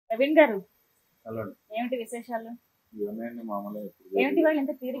ప్రవీణ్ గారు, హలో ఏమిటి విశేషాలు? ఇవన్నీ మామూలే. ఏమిటి వాళ్ళు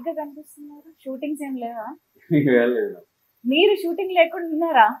ఇంత తీరిగ్గా కనిపిస్తున్నారు? షూటింగ్స్ ఏం లేవా? లేదు. మీరు షూటింగ్ లేకుండా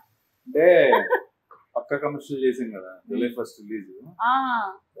ఉన్నారా? అంటే పక్క కమర్షియల్ చేసాం కదా, జూలై 1st రిలీజ్.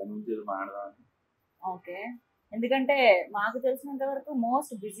 దాని నుంచి మాట్లాడదాం. ఓకే, ఎందుకంటే మాకు తెలిసినంత వరకు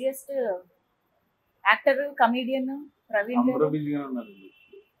most busiest actor, comedian Praveen అందరూ గారు. బిజీగా ఉన్నారు.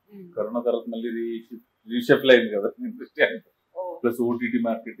 కరోనా తర్వాత మళ్ళీ రీషఫ్ల్ అయింది కదా, ప్లస్ ఓటీటీ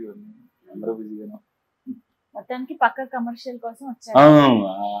మార్కెట్ ఇవన్నీ అందరూ బిజీగా. మొత్తానికి పక్క కమర్షియల్ కోసం వచ్చారు.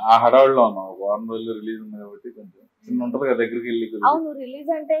 ఆ హడావుల్లో ఉన్నాం. వారం రోజులు రిలీజ్ ఉంది కాబట్టి కొంచెం చిన్న ఉంటది కదా దగ్గరికి వెళ్ళి. అవును, రిలీజ్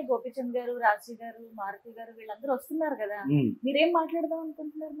అంటే గోపిచంద్ గారు, రాశి గారు, మారుతి గారు వీళ్ళందరూ వస్తున్నారు కదా. మీరేం మాట్లాడదాం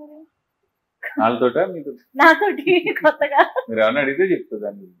అనుకుంటున్నారు మరి? వాళ్ళతోట మీతో? నాతోటి కొత్తగా మీరు ఏమన్నా అడిగితే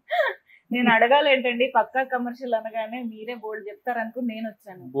చెప్తుందండి. నేను అడగాలి ఏంటండి, పక్కా కమర్షియల్ అనగానే మీరే బోల్డ్ చెప్తారనుకుని నేను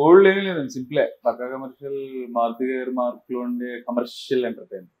వచ్చాను. బోల్డ్ ఏమీ లేదు, సింపులే. పక్కా కమర్షియల్ మారుతి గారి మార్క్ లో ఉండే కమర్షియల్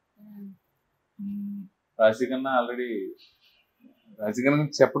ఎంటర్టైన్మెంట్. రాశి ఖన్నా ఆల్రెడీ రాశి ఖన్నా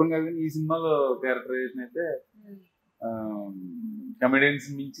చెప్పడం కాదు, ఈ సినిమాలో క్యారెక్టరైజేషన్ అయితే కమెడియన్స్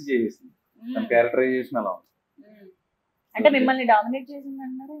మించి చేసేసింది. తన క్యారెక్టరైజేషన్ అలా ఉంది. అంటే మిమ్మల్ని డామినేట్ చేసింది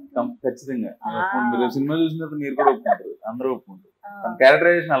అంటారు? ఖచ్చితంగా. మీరు సినిమా చూసినప్పుడు మీరు కూడా ఒప్పుకుంటారు, అందరూ ఒప్పుకుంటారు. తన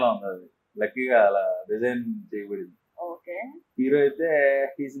క్యారెక్టరైజేషన్ అలా ఉంది. అది లక్కీగా అలా డిజైన్ చేయబడింది. హీరో అయితే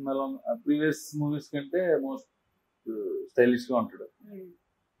ఈ సినిమాలో ప్రీవియస్ మూవీస్ కంటే మోస్ట్ స్టైలిష్ గా ఉంటాడు.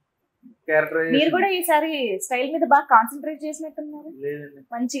 మీరు కూడా ఈసారి స్టైల్ మీద బాగా కాన్సన్ట్రేట్ చేసినట్టున్నారు.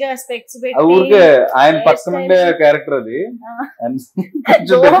 మంచిగా స్పెక్స్ ఊరికే ఆయన పక్కన ఉండే క్యారెక్టర్ అది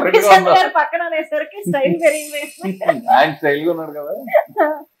పక్కన అనేసరికి స్టైల్ పెరిగిపోయింది. ఆయన స్టైల్ గా ఉన్నాడు కదా.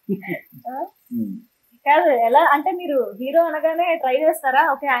 కాదు, ఎలా అంటే మీరు హీరో అనగానే ట్రై చేస్తారా?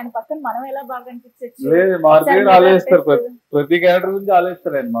 ఓకే, ఆయన పక్కన మనం ఎలా బాగా అనిపించచ్చు? లేదు, మారుతి గారు ఆలోచిస్తారు. ప్రతి క్యారెక్టర్ గురించి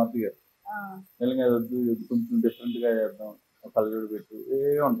ఆలోచిస్తారు ఆయన. మారుతి గారు కొంచెం డిఫరెంట్ గా చేద్దాం, కలజోడు పెట్టు, ఏ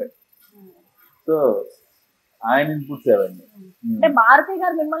ఉంటాయి. సో ఆయన ఇన్పుట్స్ అవన్నీ. అంటే మారుతి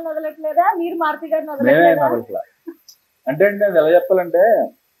గారు మిమ్మల్ని వదలట్లేదా? మీరు మారుతి గారిని వదలట్లేదా? అంటే అది ఎలా చెప్పాలంటే,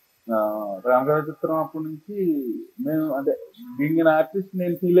 రామకథ చిత్రం అప్పటి నుంచి మేము అంటే బీయింగ్ ఎన్ ఆర్టిస్ట్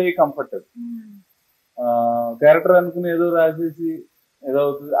నేను ఫీల్ అయ్యి కంఫర్ట్. అది క్యారెక్టర్ అనుకుని ఏదో రాసేసి ఏదో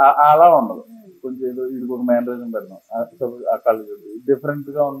అవుతుంది అలా ఉండదు. కొంచెం ఏదో ఇది ఒక మేనరిజం పెడదాం, ఆ కళ్ళు డిఫరెంట్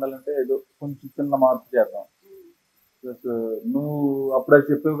గా ఉండాలంటే ఏదో కొంచెం చిన్న మార్పు చేద్దాం. ప్లస్ నువ్వు అప్పుడే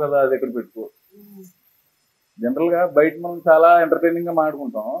చెప్పావు కదా, అది ఎక్కడ పెట్టుకో. జనరల్ గా బయట మనం చాలా ఎంటర్టైనింగ్ గా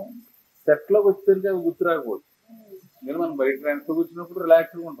మాట్లాడుకుంటాం, సెట్ లోకి వచ్చేసరికి అవి గుర్తు రాకపోవచ్చు. నేను మనం బయట ఫ్రెండ్స్ తో కూర్చున్నప్పుడు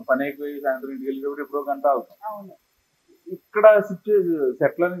రిలాక్స్ గా ఉంటాం, పని అయిపోయి సాయంత్రం ఇంటికి వెళ్ళేటప్పుడు ఎప్పుడో గంట అవుతాం. ఇక్కడ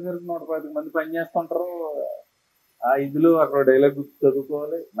సెట్ లో అనేసరికి 120 మంది పని చేస్తుంటారు. ఆ ఇదిలో అక్కడ డైలాగ్ గుర్తు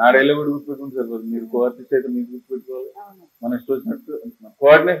చదువుకోవాలి. నా డైలాగ్ కూడా గుర్తు పెట్టుకుంటే సరిపోదు. మీరు కోఆర్టిస్ట్ అయితే మీరు గుర్తు పెట్టుకోవాలి. మన ఇష్టం వచ్చినట్టు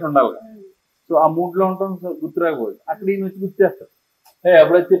కోఆర్డినేషన్ ఉండాలి. సో ఆ మూడ్ లో ఉంటాం, గుర్తు రాకపోదు. అక్కడ ఈయన వచ్చి గుర్తు చేస్తారు,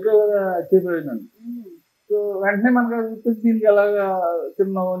 అప్పుడు చెప్పే కదా చెప్పేది. సో వెంటనే మనకు గుర్తొచ్చి దీనికి ఎలాగా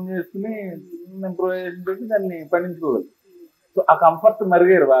చిన్న ఓన్ చేసుకుని ఇంప్రూవైజేషన్ పెట్టి దాన్ని పండించుకోవాలి. సో ఆ కంఫర్ట్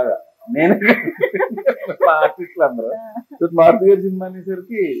మరిగారు బాగా. నేను ఆర్టిస్టులు అందరూ మారుతి గారి సినిమా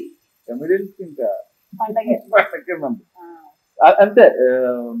అనేసరికి కమెడియన్స్ ఇంకా అంతే.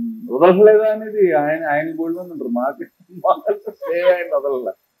 వదలలేదా అనేది ఆయన గోల్డ్ మంది ఉంటారు. ఆయన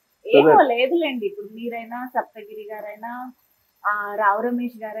వదలలే. ఏమో లేదులేండి, ఇప్పుడు మీరైనా, సప్తగిరి గారైనా, రావు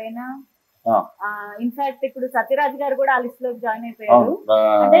రమేష్ గారైనా, ఇన్ఫాక్ట్ ఇప్పుడు సత్యరాజ్ గారు కూడా ఆ లిస్ట్ లోకి జాయిన్ అయిపోయారు.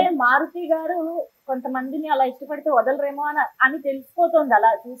 అంటే మారుతి గారు కొంతమందిని అలా ఇష్టపడితే వదలరేమో అని తెలిసిపోతుంది అలా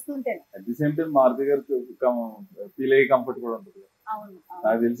చూస్తుంటే. At the same time Maruti గారు ఫీల్ అయ్యే కంఫర్ట్ కూడా ఉంటుంది.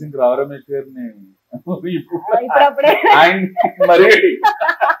 నాకు తెలిసి ఇంక రావు రమేష్ గారిని ఇప్పుడప్పుడే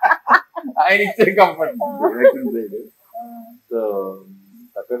ఆయన ఇచ్చే కంఫర్ట్. సో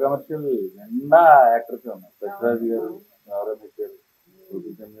పక్క కమర్షియల్ నిండా యాక్టర్స్ ఉన్నారు. సత్యరాజ్ గారు, రావు రమేష్ గారు,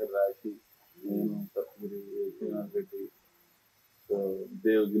 గోపిచంద్ గారు, రాశి, నేను, సప్తగిరి, శ్రీనాథ్ రెడ్డి, సో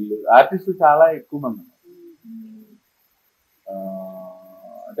దేవగిల్లు ఆర్టిస్టులు చాలా ఎక్కువ మంది ఉన్నారు.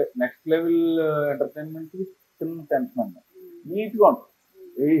 అంటే నెక్స్ట్ లెవెల్ ఎంటర్టైన్మెంట్ చిన్న టెన్షన్ ఉంది, నీట్ గా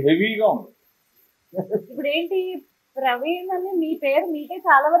ఉంటుంది, హెవీగా ఉంటుంది. ఇప్పుడు ఏంటి ప్రవీణ్ అని మీ పేరు మీకే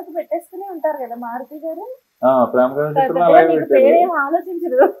చాలా వరకు పెట్టేస్తూనే ఉంటారు కదా మారుతి గారు. ప్రేమ కథ చిత్రం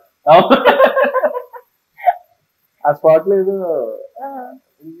ఆలోచించరు ఆ స్పాట్ లో ఏదో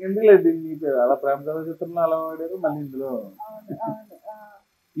ఎందుకు లేదు దీన్ని అలా ప్రేమ కథ చిత్రంలో అలా వాడారు. మళ్ళీ ఇందులో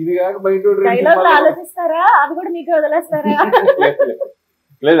ఇది కాక బయట ఆలోచిస్తారా? అది కూడా మీకు వదిలేస్తారా?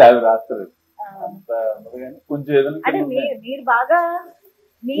 లేదు, అది రాస్తారు అంత కొంచెం ఏదైనా. మీరు బాగా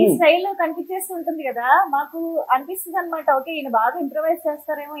మీ స్టైల్ కనిపించేస్తూ ఉంటుంది కదా, మాకు అనిపిస్తుంది అనమాట. ఓకే, ఈయన బాగా ఇంప్రవైజ్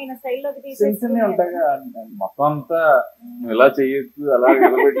చేస్తారేమో, ఈయన స్టైల్ లోకి తీసేస్తూనే ఉంటాయి. మొత్తం అంతా ఇలా చేయొచ్చు, అలా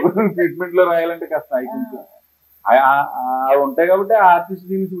ట్రీట్మెంట్ లో రాయాలంటే కష్టం. ఉంటాయి కాబట్టి ఆర్టిస్ట్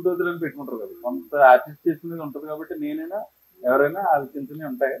దీన్ని సూట్ అవుతుందని పెట్టుకుంటారు కదా. కొంత ఆర్టిస్ట్ చేసుకునేది ఉంటుంది కాబట్టి నేనైనా ఎవరైనా ఆలోచించనే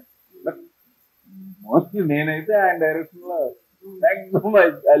ఉంటాయి. బట్ మోస్ట్లీ నేనైతే ఆయన డైరెక్షన్ లో maximum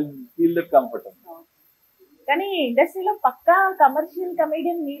I feel that comfort. కానీ ఇండస్ట్రీలో పక్కా కమర్షియల్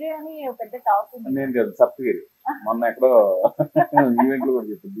కమెడియన్ మీరే అని ఒక పెద్ద టాక్ ఉంది. నేను కదా సప్తగిరి మొన్న ఎక్కడో ఈవెంట్ లో కూడా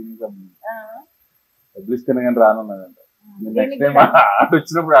చెప్పాను దీనికి సంబంధించి డబ్బులు ఇస్తేనే కానీ రానున్నదంట. నెక్స్ట్ టైం ఆట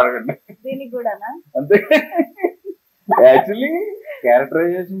వచ్చినప్పుడు అడగండి. దీనికి కూడా అంతే. యాక్చువల్లీ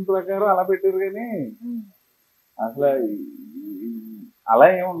క్యారెక్టరైజేషన్ ప్రకారం అలా పెట్టారు కానీ అసలు అలా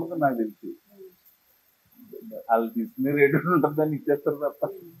ఏముండదు నాకు తెలిసి. వాళ్ళు తీసుకునే రేటు ఉంటుంది దాన్ని ఇచ్చేస్తారు తప్ప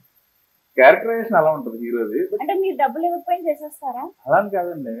క్యారెక్టరైజేషన్ అలా ఉంటుంది హీరోది. అంటే మీరు డబ్బులు ఇవ్వకపోయినా చేసేస్తారా? అలా అని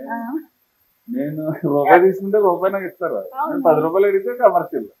కాదండి, నేను రూపాయి తీసుకుంటే రూపాయి నాకు ఇస్తారు. నేను 10 రూపాయలు అడిగితే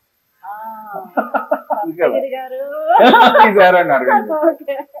కమర్షియల్ ఈసారి అని అడగండి.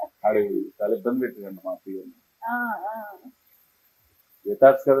 అడిగి చాలా ఇబ్బంది పెట్టిందండి మా పిల్లలు.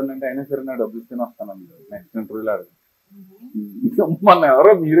 యథార్థ కదండి అంటే అయినా సరే నాకు డబ్బులు ఇస్తేనే వస్తానండి నెక్స్ట్ ఇంటర్వ్యూలో అడగండి. మొన్న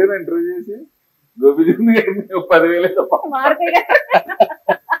ఎవరో మీరేనా ఇంటర్వ్యూ చేసి గోపిచంద్ గారిని 10,000 తప్ప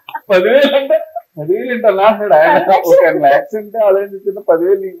 10,000 అంటే 10,000 ఏంటి అలా అన్నాడు ఆయన. ఒక లాక్స్ అంటే ఆలోచించిన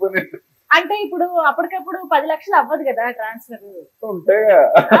 10,000 నీకు అంటే ఇప్పుడు అప్పటికప్పుడు 10 లక్షలు అవ్వదు కదా ట్రాన్స్ఫర్. ఉంటాయి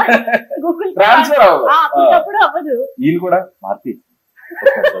గూగుల్ ట్రాన్స్ఫర్ అవ్వదు. ఈయన కూడా మార్చి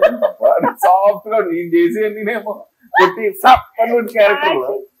సాఫ్ట్ గా ఈయన చేసి అన్నినేమో పెట్టి క్యారెక్టర్.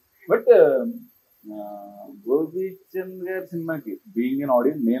 బట్ గోపిచంద్ గారి సినిమాకి బీయింగ్ ఎన్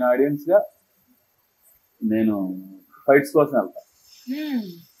ఆడియన్స్, నేను ఆడియన్స్ గా నేను ఫైట్స్ కోసం వెళ్తాను.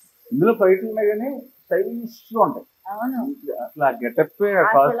 ఇందులో ఫైట్లు ఉన్నాయి కానీ స్టైలిష్ గా ఉంటాయి. అసలు ఆ గెటప్, ఆ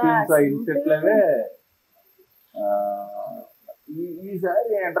కాస్ట్యూమ్స్, ఆ ఇన్సెట్లవే.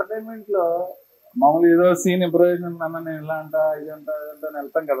 ఈసారి ఎంటర్టైన్మెంట్ లో మామూలు ఏదో సీన్ ఇంప్రూవైజేషన్ అన్న నేను ఇలా అంట ఇదంట ఇదంతా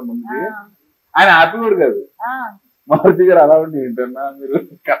వెళ్తాం కదా ముందుకి. ఆయన హ్యాపీ కూడా కాదు. మారుతి గారు అలా ఉండి ఏంటన్నా మీరు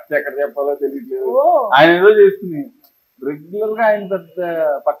కరెక్ట్ ఎక్కడ చెప్పాలో తెలియట్లేదు. ఆయన ఏదో చేసుకుని రెగ్యులర్ గా ఆయన పెద్ద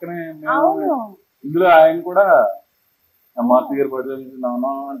పక్కనే ఇందులో ఆయన కూడా మారుతి గారు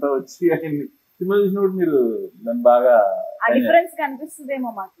పడుతున్నాను అంటూ వచ్చి ఆయన్ని సినిమా చూసినప్పుడు మీరు దాన్ని బాగా డిఫరెన్స్ కనిపిస్తుందేమో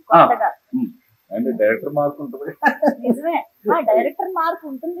మాకు. అంటే డైరెక్టర్ మార్క్ ఉంటుంది. నిజమే, డైరెక్టర్ మార్క్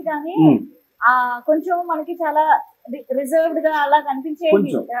ఉంటుంది కానీ కొంచెం మనకి చాలా రిజర్వ్డ్ గా అలా కనిపించే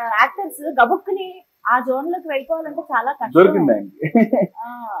యాక్టర్స్ గబుక్కుని ఆ జోన్ లోకి వెళ్ళిపోవాలంటే చాలా కష్టం.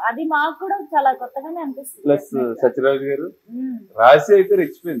 అది మాకు కూడా చాలా కొత్తగానే అనిపిస్తుంది. ప్లస్ సత్యరాజు గారు రాసి అయితే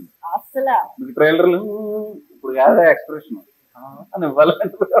రెచ్చిపోయింది అసలు. ట్రైలర్లు ఇప్పుడు కాదా ఎక్స్ప్రెషన్ అని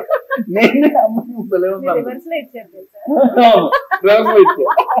ఇవ్వాలంటే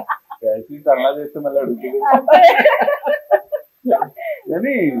అలా చేస్తే మళ్ళీ అడుగుతుంది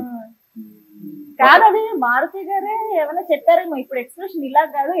కానీ కాదది మారుతి గారే ఏమైనా చెప్పారేమో ఇప్పుడు ఎక్స్ప్రెషన్ ఇలా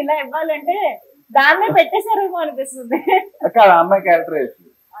కాదు ఇలా ఇవ్వాలంటే దాన్నే పెట్టేశారేమో అనిపిస్తుంది. అమ్మాయి క్యారెక్టర్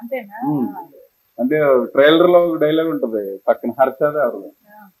అంతేనా? అంటే ట్రైలర్ లో డైలాగ్ ఉంటది పక్కన హర్షద ఎవరు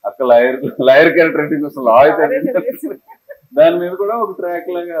అక్కడ లాయర్ క్యారెక్టర్ రైటింగ్ కోసం లా అయితే దాని మీద కూడా ఒక ట్రాక్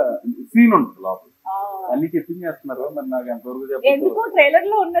లాగా సీన్ ఉంటుంది లోపల. అన్ని చెప్పింగ్ చేస్తున్నారు మరి నాకు ఎంతవరకు చెప్పారు.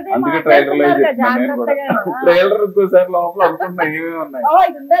 అందుకే ట్రైలర్ లో చెప్తున్నాను నేను కూడా. ట్రైలర్ ఇంకోసారి లోపల అనుకుంటున్నా ఏమేమి ఉన్నాయి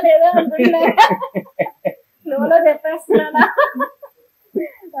చెప్పేస్తున్నా.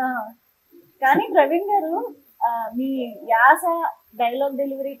 కానీ ప్రవీణ్ గారు మీ యాస, డైలాగ్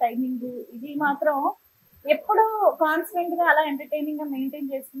డెలివరీ, టైమింగ్ ఇది మాత్రం ఎప్పుడు కాన్స్టెంట్ గా అలా ఎంటర్టైనింగ్ గా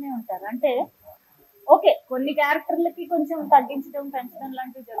మెయింటైన్ చేస్తూనే ఉంటారు. అంటే ఓకే కొన్ని క్యారెక్టర్లకి కొంచెం తగ్గించడం పెంచడం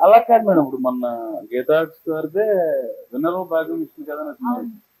లాంటివి అలా కాదు మేడం. ఇప్పుడు మొన్న గీతాక్ష గారిదే విన్నర్లో భాగం ఇస్తుంది కదా నాకు.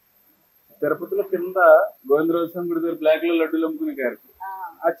 తిరుపతిలో కింద గోవిందరాజస్వామి గుడి దగ్గర బ్లాక్ లో లడ్డూలు అమ్ముకునే క్యారెక్టర్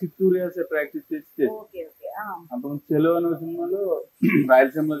ఆ చిత్తూరు ప్రాక్టీస్ చేసి అంతకుముందు చెలో అనే సినిమాలో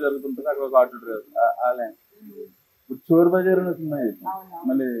రాయలసీమలో జరుగుతుంటుంది అక్కడ ఒక ఆటో డ్రైవర్ అలా. ఇప్పుడు చోర్ బజార్ అనే సినిమా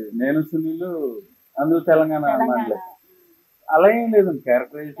మళ్ళీ నేను సునీలు అందులో తెలంగాణ మాట్లాడు అలా ఏం లేదండి.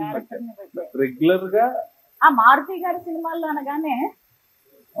 క్యారెక్టరైజేషన్ రెగ్యులర్ గా మారుతి గారి సినిమాల్లో అనగానే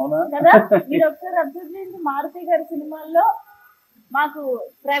అవునా కదా మీరు ఒకసారి అబ్జర్వ్ చేయండి. మారుతి గారి సినిమాల్లో మాకు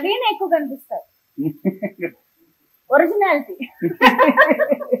ప్రవీణ్ ఎక్కువ కనిపిస్తారు. ఒరిజినాలిటీ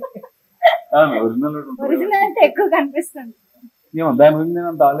ఒరిజినాలిటీ ఎక్కువ కనిపిస్తుంది. దాని గురించి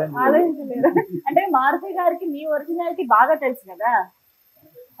నేను ఆలోచించలేదు. అంటే మారుతి గారికి మీ ఒరిజినాలిటీ బాగా తెలుసు కదా.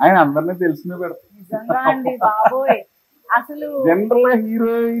 ఆయన అందరినీ తెలిసిన పెడతారు నిజంగా అండి బాబోయ్. అసలు జనరల్ గా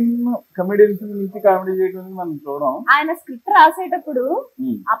హీరోయిన్ కమెడియన్స్ నుంచి కామెడీ చేయడం మనం చూడం. ఆయన స్క్రిప్ట్ రాసేటప్పుడు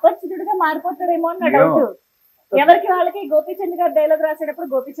అపరిచితుడిగా మారిపోతాడేమో అన్న డౌట్. ఎవరికి వాళ్ళకి గోపిచంద్ గారు డైలాగ్ రాసేటప్పుడు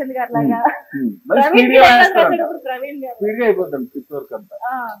గోపిచంద్ గారు లాగా, ప్రవీణ్ గారు అయిపోతాం. స్క్రిప్ట్ వర్క్ అంతా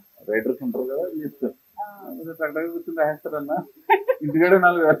రైటర్స్ ఉంటారు కదా చెప్తారు కూర్చొని రాసేస్తారన్నా ఇంటికాడే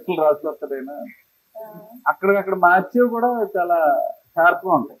 4 వెర్షన్లు రాసుకొస్తాడైనా అక్కడికక్కడ మార్చేవి కూడా చాలా షార్ప్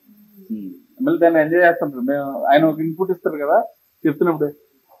గా ఉంటాయి. మళ్ళీ దాన్ని ఎంజాయ్ చేస్తుంటారు. మేము ఆయన ఒక ఇన్పుట్ ఇస్తారు కదా చెప్తున్నప్పుడు,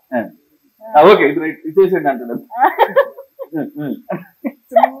 ఓకే ఇది రైట్ ఇచ్చేసేయండి అంటాడు.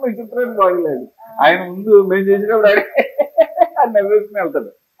 చిత్రం బాగలేదు. ఆయన ముందు మేము చేసినప్పుడు ఆయన నవ్వేసుకుని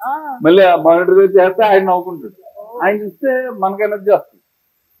వెళ్తాడు. మళ్ళీ మానిటర్ చేస్తే ఆయన నవ్వుకుంటాడు. ఆయన చూస్తే మనకు ఎనర్జీ వస్తుంది.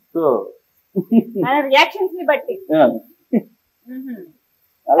 సో రియాక్షన్స్ ని బట్టి.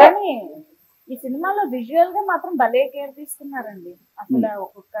 ఈ సినిమాలో విజువల్ గా మాత్రం భలే కేర్ తీసుకున్నారండి. అసలు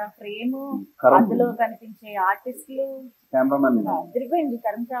ఒక్కొక్క ఫ్రేమ్, అందులో కనిపించే ఆర్టిస్టులు, తిరిగిపోయింది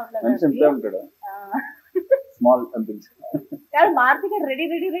కరణ్ చావ్లా స్మాల్ కాదు, మారుతి గారు రెడీ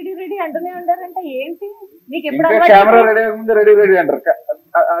రెడీ రెడీ రెడీ అంటూనే ఉంటారంటే ఏంటి మీకు ఎప్పుడు కెమెరా రెడీ ముందు రెడీ రెడీ అంటారు.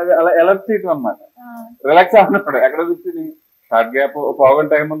 ఎలర్ట్ చేయటం అన్నమాట. రిలాక్స్ అవుతున్నాడు ఎక్కడ కూర్చుని షార్ట్ గ్యాప్ పోగొని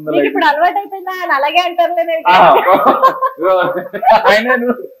టైం ఉంది. ఇప్పుడు అలవాటు అయిపోయిందా ఆయన అలాగే అంటారు. ఆయన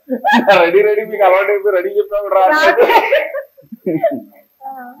రెడీ రెడీ మీకు అలవాటు అయిపోయి రెడీ చెప్పినప్పుడు రా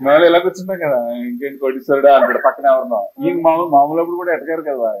మేము ఇలా కూర్చుంటాం కదా, ఇంకేంటి కోటీశ్వరుడా అంటాడు పక్కన ఎవరినో. ఈయన మామూలు కూడా ఎట్టగారు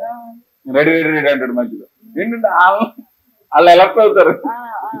కదా, రెడీ రెడీ రెడీ అంటాడు మధ్యలో. ఏంటంటే వాళ్ళు ఎలర్ట్ అవుతారు.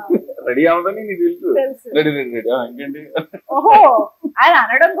 రెడీ అవుదని నీకు తెలుసు. రెడీ రెడీ రెడీ ఇంకేంటి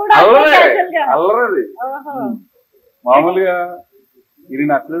అల్లరది. మామూలుగా ఇది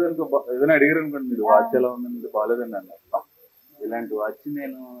నచ్చలేదు అనుకో, ఏదైనా అడిగారు అనుకోండి, మీరు వాచ్ ఎలా ఉందండి, బాగాలేదండి అన్నారు. ఇలాంటి వాచ్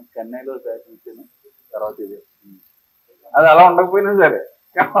నేను చెన్నైలో చూసాను, తర్వాత ఇది అది అలా ఉండకపోయినా సరే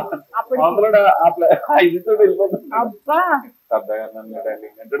ఇదితో వెళ్ళిపోతుంది.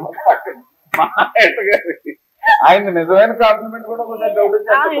 ఆయన నిజమైన కాంప్లిమెంట్ కూడా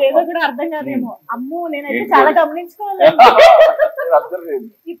అర్థం కాదేమో. అమ్మో నేనైతే చాలా గమనించుకోలేదు.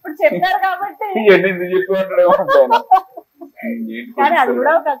 ఇప్పుడు చెప్పారు కాబట్టి కానీ అది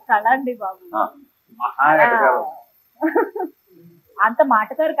కూడా ఒక కళ అండి బాబు. అంత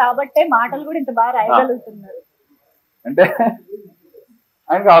మాటకారు కాబట్టే మాటలు కూడా ఇంత బాగా రాయగలుగుతున్నారు. అంటే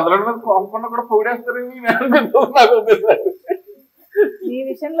ఆయనకి అందులో మీద కోపకుండా కూడా పొగిడేస్తారు. ఈ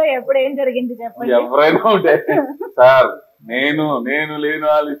విషయంలో ఎప్పుడు ఏం జరిగింది చెప్పండి. ఎవరైనా ఉంటే సార్ నేను లేను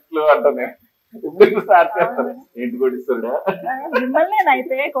ఆ లిస్ట్ లో అంటానే ఎప్పుడు స్టార్ట్ చేస్తారు. ఏంటి కోటీశ్వరుడా?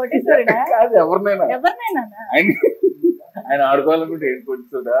 మిమ్మల్నేనైతే కోటీశ్వరుడా కాదు, ఎవరినైనా ఆయన ఆడుకోవాలనుకుంటే ఏంటి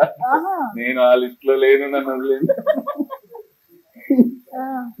కోటీశ్వరుడా, నేను ఆ లిస్ట్ లో లేను, నన్ను వదిలేను.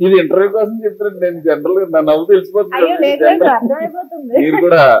 ఇది ఇంటర్వ్యూ కోసం చెప్తున్నాను నేను. జనరల్ గా నా నవ్వు తెలిసిపోతుంది. మీరు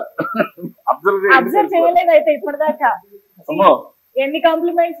కూడా అబ్జర్వ్ చేయలేదు అయితే ఇప్పటిదాకా. ఎన్ని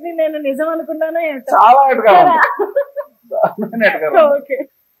కాంప్లిమెంట్స్ ని నేను నిజం అనుకున్నానో చాలా.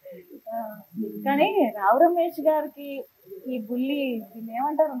 కానీ రావు రమేష్ గారికి ఈ బుల్లి దీన్ని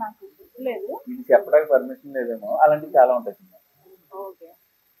ఏమంటారు నాకు గుర్తులేదు. ఇది చెప్పడానికి పర్మిషన్ లేదేమో, అలాంటివి చాలా ఉంటాయి. ఓకే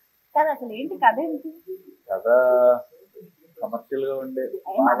కాదు, అసలు ఏంటి కథ ఏంటి? కథ కమర్షియల్ గా ఉండే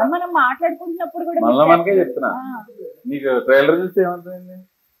మనం మాట్లాడుకుంటున్నప్పుడు కూడా మళ్ళీ మనకే చెప్తున్నా. నీకు ట్రైలర్ చూస్తే ఏమవుతుంది?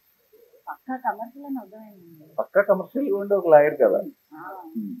 పక్కా కమర్షియల్ అని అర్థమైంది. పక్కా కమర్షియల్ గా ఉండే ఒక లాయర్ కదా.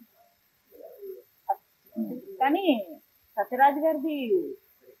 కానీ సత్యరాజ్ గారిది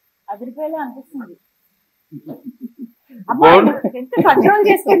అదిరిపోయేలా అనిపిస్తుంది. ఎంత కంట్రోల్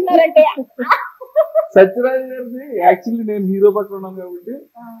చేసుకుంటున్నారంటే. సత్యరాజ్ గారిది యాక్చువల్లీ నేను హీరో పక్కన ఉన్నాను కాబట్టి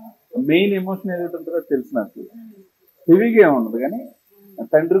మెయిన్ ఎమోషన్ ఏదైతే ఉంటుందో తెలిసి నాకు హెవీగా ఏముండదు. కానీ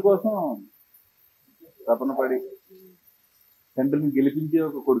తండ్రి కోసం తపన పడి తండ్రిని గెలిపించే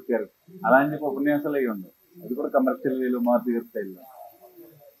ఒక కొడుకు క్యారెక్టర్. అలా అని చెప్పి ఉపన్యాసాలు అయ్యి ఉండవు. అది కూడా కమర్షియల్ వేలో మారుతి గారి స్టైల్లో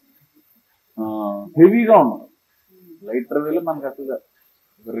హెవీగా ఉండదు. లైటర్ వేలో మనకు అసలు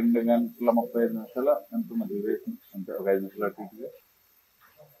 2 గంటల 35 నిమిషాలు ఎంత డ్యూరేషన్, అంటే ఒక 5 నిమిషాలు అటు ఇటుగా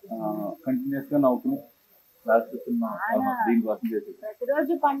కంటిన్యూస్ గా నవ్వుకుని లాస్ట్ దీనికోసం చేసేది.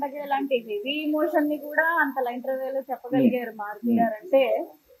 ప్రతిరోజు పండగ లాంటి హెవీ ఎమోషన్ ని కూడా అంత లైటర్ వేలో చెప్పగలిగారు మారుతి గారు అంటే.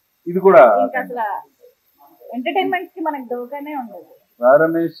 ఇది కూడా అసలు ఎంటర్టైన్మెంట్ కి మనకు దోకానే ఉండదు.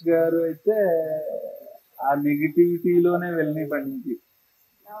 రమేష్ గారు అయితే ఆ నెగిటివిటీలోనే వెళ్ళి పండించి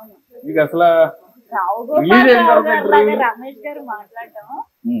మీకు అసలు రమేష్ గారు మాట్లాడటం.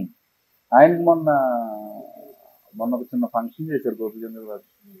 ఆయనకి మొన్న ఒక చిన్న ఫంక్షన్ చేశారు గోపిచంద్ గారు.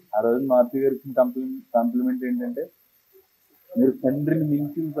 ఆ రోజు మారుతి గారికి కాంప్లిమెంట్ ఏంటంటే, మీరు తండ్రిని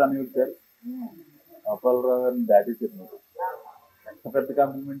మించిన పని వచ్చారు, గోపాలరావు గారిని దాటేసారు. మీరు ఎంత పెద్ద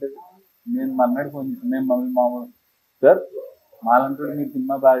కాంప్లిమెంట్ అది. నేను మన్నాడు ఫోన్ చేశాను, నేను మామూలు సార్ మాలంటూ మీరు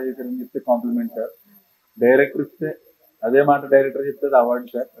సినిమా బాగా చేశారని చెప్తే కాంప్లిమెంట్ సార్, డైరెక్టర్ ఇస్తే అదే మాట డైరెక్టర్ చెప్తే అవార్డు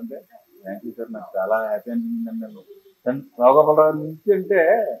సార్ అంటే థ్యాంక్ యూ సార్, నాకు చాలా హ్యాపీ అనిపించిందండి. గోపాలరావు నుంచి అంటే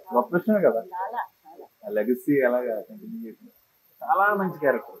గొప్ప విషయమే కదా. లెగసీ అలాగా కంటిన్యూ చేసింది. చాలా మంచి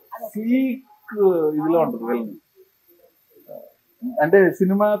క్యారెక్టర్, సీక్ ఇదిలో ఉంటుంది వీళ్ళని. అంటే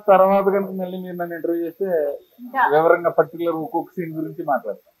సినిమా తర్వాత కనుక మళ్ళీ మీరు నన్ను ఇంటర్వ్యూ చేస్తే వివరంగా పర్టికులర్ ఒక్కొక్క సీన్ గురించి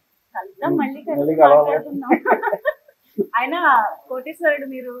మాట్లాడతాను. కలుద్దాం మళ్ళీ మళ్ళీ కలిసి కలవాలి. మాట్లాడుకుందాం. ఆయన కోటీశ్వరుడు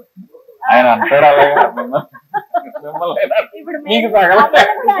మీరు. ఆయన అంటారు అలాగా మిమ్మల్ని ఇప్పుడు మీకు మేము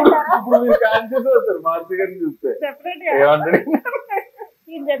అబద్ధం కూడా అంటారా? ఇప్పుడు మీరు కాన్షియస్ అవుతారు మారుతి గారిని చూస్తే Definitely గా. ఏమంటారు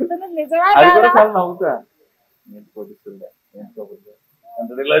ఈయన చెప్తున్నది నిజమా అది కూడా కాదా? చాలా నవ్వుతా నేను కోటిస్తుండే నేను కోపంగా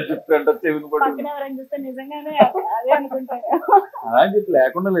అంటే ఇలా చెప్తే అంటే చెవిని పడి పక్కన ఎవరైనా చూస్తే నిజంగానే అదే అనుకుంటారు. అలా అని చెప్పి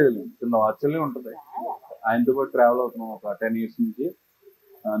లేకుండా లేదు చిన్న వాత్సల్యం ఉంటుంది. ఆయనతో పాటు ట్రావెల్ అవుతున్నాం ఒక 10 years నుంచి.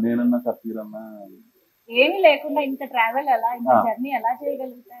 నేనన్నా సఫీరన్నా ఏమీ లేకుండా ఇంత ట్రావెల్ ఎలా ఇంత జర్నీ ఎలా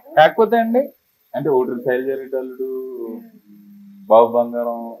చేయగలుగుతారు? కాకపోతే అండి అంటే ఒకటి శైలజారెడ్డి బాబు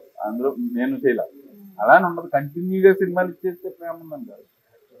బంగారం అందులో నేను చేయలే అలా అని ఉండదు. కంటిన్యూగా సినిమాలు ఇచ్చేస్తే ప్రేమ ఉందని కాదు,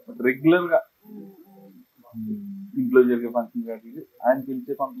 రెగ్యులర్ గా ఇంట్లో జరిగే ఫంక్షన్ కాదు ఆయన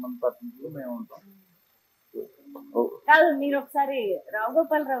పిలిచే కొంతమంది పర్సన్స్ మేము ఉంటాం. కాదు మీరు ఒకసారి రావు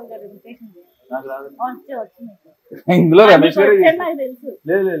గారు ఇన్విటేషన్ నాకు రాదు వచ్చి ఇందులో రమేష్ గారు నాకు తెలుసు.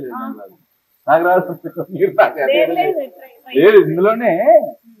 లేదు నాకు రాదు మీరు నాకు అదే లేదు, లేదు. లేదు, try. లేదు ఇందులోనే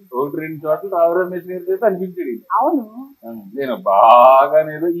ఒకటి 2 చోట్ల రావు రమేష్ గారి చేత అనిపించాడు. అవును నేను బాగా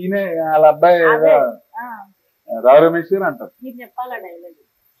ఏదో ఈయన వాళ్ళ అబ్బాయి ఏదో ఆ, రావు రమేష్ గారు అంటారు. మీకు చెప్పాలా డైలాగ్?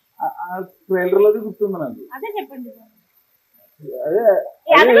 ట్రైలర్ లోది గుర్తుంది నాకు. అదే చెప్పండి. అదే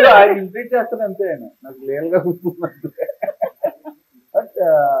అదే ఆయన ఇంట్రీట్ చేస్తాను అంతే ఆయన నాకు క్లియర్ గా గుర్తున్నట్టు. బట్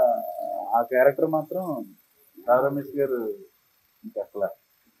ఆ క్యారెక్టర్ మాత్రం రావు రమేష్ గారు అసలు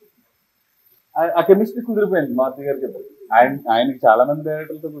ఆ కెమిస్ట్రీ కుదిరిపోయింది మారుతి గారికి. ఆయనకి చాలా మంది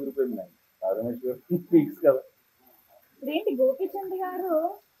డైరెక్టర్లతో కుదిరిపోయింది. ఆయన రావు రమేష్ గారు ఫిక్స్ కదా. ఏంటి గోపిచంద్ గారు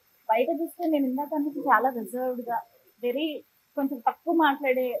బయట చూస్తే నేను ఇందాక అన్నట్టు చాలా రిజర్వ్డ్ గా వెరీ కొంచెం తక్కువ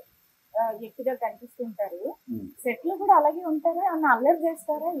మాట్లాడే వ్యక్తిగా కనిపిస్తుంటారు. సెట్ లో కూడా అలాగే ఉంటారా? అన్న అల్లరి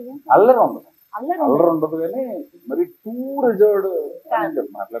చేస్తారా? అల్లరి ఉండదు, అల్లరి అల్లరి ఉండదు కానీ మరి టూ రిజర్వ్డ్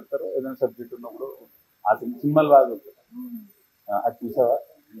మాట్లాడతారు. ఏదైనా సబ్జెక్ట్ ఉన్నప్పుడు ఆ సినిమాలు బాగా అది చూసావా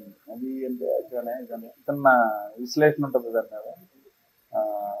అది అంటే చిన్న విశ్లేషణ ఉంటుంది దాని మీద.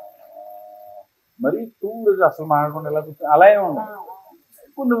 మరి టూ రిజర్వ్ అసలు మాట్లాడకుండా ఎలా కూర్చొని అలా ఏమి ఉండదు.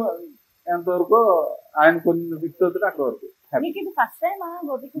 కొన్ని ఎంతవరకు ఆయన కొన్ని ఫిక్స్ అవుతాడు అక్కడ వరకు.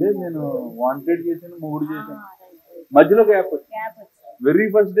 లేదు నేను వాంటెడ్ చేశాను, 3 చేశాను, మధ్యలో గ్యాప్ వచ్చింది. వెరీ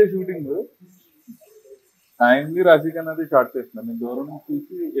ఫస్ట్ డే షూటింగ్ ఆయన్ని రాశి ఖన్నాది షార్ట్ చేస్తున్నాను. నేను దూరం నుంచి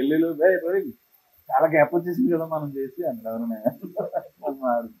చూసి వెళ్ళేలో చాలా గ్యాప్ వచ్చేసింది కదా మనం చేసి అందులో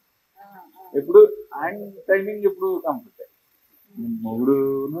ఎప్పుడు ఆయన టైమింగ్ ఎప్పుడు కంఫర్ట్.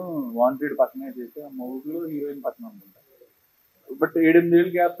 మొగుడును వాంటెడ్ పక్కనే చేసి ఆ మొగుడులో హీరోయిన్ పక్కన అనుకుంటాను. బట్ 7-8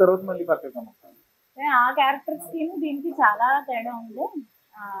 ఏళ్ళు గ్యాప్ తర్వాత మళ్ళీ పక్కన కమ్ముతాను. ఆ క్యారెక్టర్స్ కి దీనికి చాలా తేడా ఉంది.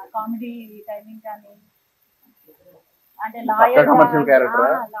 కామెడీ టైమింగ్ కానీ అంటే లాయర్ కమర్షియల్ క్యారెక్టర్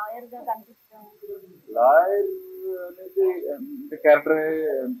లాయర్ గా కనిపిస్తాం. లాయర్ అనేది క్యారెక్టర్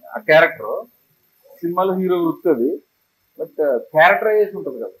ఆ క్యారెక్టర్ సినిమాలో హీరో వృత్తుంది. బట్ క్యారెక్టరైజేషన్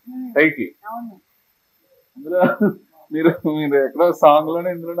ఉంటుంది కదా పైకి. అందులో మీరు ఎక్కడో సాంగ్ లోనే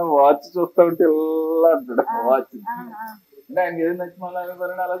ఇందులో వాచ్ చూస్తా ఉంటే ఇలా అంటాడు వాచ్ అంటే ఆయనకి ఏది నచ్చి మళ్ళీ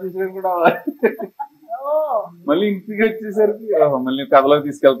అలా తీసుకొని కూడా మళ్ళీ ఇంటికి వచ్చేసరికి మళ్ళీ కథలోకి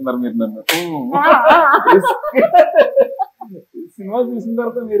తీసుకెళ్తున్నారు మీరు నన్ను. సినిమా చూసిన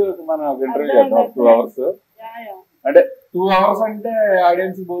తర్వాత మీరు మనం ఒక ఇంటర్వ్యూ చేద్దాం 2 hours. అంటే 2 hours అంటే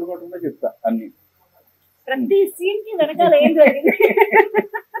ఆడియన్స్ బోర్ కొట్టకుండా చెప్తా అన్ని. ప్రతి సీన్ కి వెనకాల ఏం జరిగింది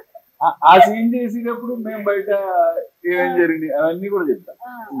ఆ సీన్ చేసేటప్పుడు మేము బయట ఏమేం జరిగింది అవన్నీ కూడా చెప్తా.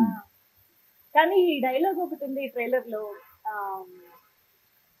 కానీ ఈ డైలాగ్ ఒకటి ఉంది ట్రైలర్ లో,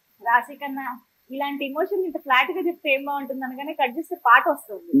 రాశి కన్నా ఇలాంటి ఎమోషన్ ఇంత ఫ్లాట్ గా చెప్తే ఏం బాగుంటుంది అనగానే కట్ చేస్తే పాట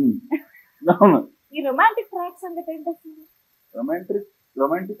వస్తుంది. ఈ రొమాంటిక్ ట్రాక్ సంగతి ఏంటి అసలు?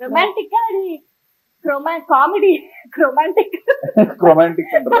 రొమాంటిక్ అది కామెడీ రొమాంటిక్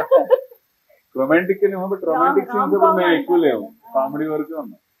అంటారా? రొమాంటిక్ ఏమో బట్ రొమాంటిక్ సీన్స్ కూడా మేము ఎక్కువ లేవు, కామెడీ వరకే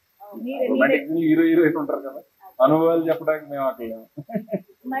ఉన్నాం. రొమాంటిక్ హీరో హీరోయిన్ ఉంటారు కదా, అనుభవాలు చెప్పడానికి మేము అక్కడ లేము.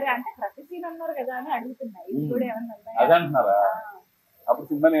 మరి అంటే ప్రతి సీన్ అన్నారు కదా అని అడుగుతున్నా. ఇది కూడా ఏమన్నా అదే అంటున్నారా? అప్పుడు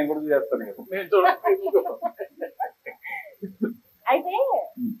సినిమా నేను కూడా చేస్తాను కదా. అయితే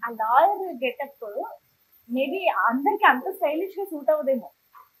ఆ లాయర్ గెటప్ మేబీ అందరికి అంత స్టైలిష్ గా సూట్ అవ్వదేమో.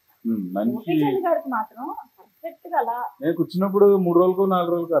 గోపిచంద్ గారికి మాత్రం పర్ఫెక్ట్ గా అలా. నేను కూర్చున్నప్పుడు 3 రోజులకు 4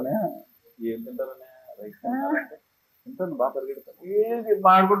 రోజులు కానీ ఏం తింటారనే తింటాను బాగా పరిగెడతాను. ఏది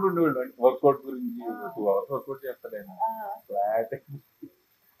మాడుకుంటుండేవాడు వర్కౌట్ గురించి. 2 hours వర్కౌట్ చేస్తాడు ఆయన ఫ్లాట్.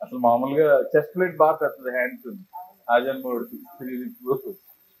 అసలు మామూలుగా చెస్ట్ ప్లేట్ బాగా పెడుతుంది హ్యాండ్స్ ఆజన్ మోడ్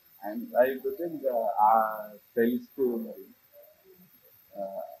 6 అయిపోతే ఇంకా ఆ స్టైలిస్ట్ మరి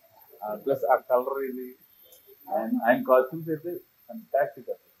ప్లస్ ఆ కలర్ ఇది ఆయన కాస్ట్యూమ్స్ అయితే ఫంటాస్టిక్.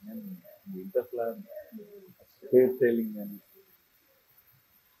 అసలు నేను ఏంటి అసలు హెయిర్ స్టైలింగ్ అని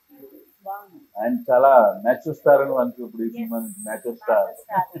ఆయన చాలా న్యాచురల్ స్టార్ అని అనుకో. ఇప్పుడు ఈ సినిమా న్యాచురల్ స్టార్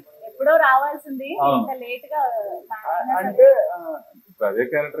ఎప్పుడో రావాల్సింది ఇంకా లేట్ గా అంటే అదే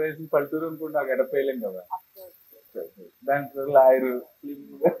క్యారెక్టరైజేషన్ పల్లెటూరు అనుకుంటే ఆ గడప వేయలేం కదా. దాంట్లో లాయరు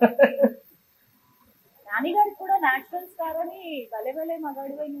నాని గారికి కూడా నేచురల్ స్టార్ అని భలే భలే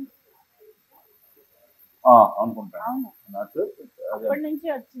మగాడివై అనుకుంటా. అప్పటి నుంచి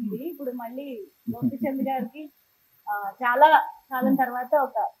వచ్చింది. ఇప్పుడు మళ్ళీ గోపిచంద్ గారికి చాలా కాలం తర్వాత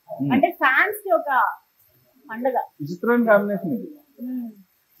ఒక అంటే ఫ్యాన్స్ కి ఒక పండుగ. విచిత్రమైన కాంబినేషన్ ఇది.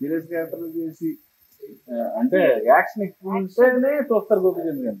 సీరియస్ క్యారెక్టర్ చేసి అంటే యాక్షన్ ఎక్కువ ఉంటేనే చూస్తారు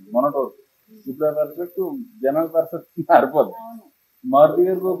గోపిచంద్ గారిని. మొన్నటి ఇప్పుడు పర్ఫెక్ట్ జనరల్ పర్ఫెక్ట్ మారిపోదు. మారుతి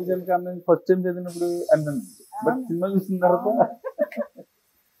గారు గోపిచంద్ కాంబినేషన్ ఫస్ట్ టైం చదివినప్పుడు అనిపించింది. బట్ సినిమా చూసిన తర్వాత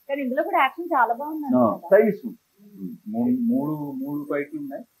ఇందులో కూడా యాక్షన్ చాలా బాగుంది. స్టైలిష్ మూడు ఫైట్లు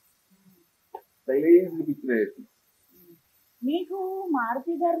ఉన్నాయి. Stylish picture. మీకు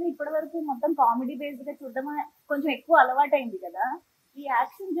మారుతి గారిని ఇప్పటి వరకు మొత్తం కామెడీ బేస్డ్ గా చూడడం కొంచెం ఎక్కువ అలవాటైంది కదా. ఈ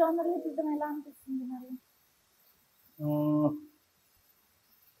యాక్షన్ జోనర్ లో చూడడం ఎలా అనిపిస్తుంది మరి?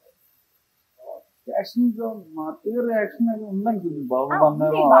 యాక్షన్ జోన్ మారుతి గారి యాక్షన్ అది ఉందనుకుంది. బాబు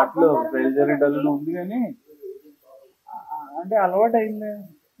బంగారం వాటిలో ట్రైజరీ డల్ ఉంది కానీ అంటే అలవాటు అయింది.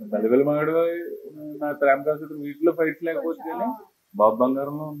 బలిబలి మగడు నా ప్రేమ కాదు వీటిలో ఫైట్ లేకపోతే కానీ బాబు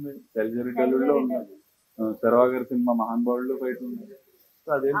బంగారంలో ఉంది, ట్రైజరీ డల్లులో ఉంది, శర్వా గారి సినిమా మహానుభావుల్లో ఫైట్ ఉంది. సో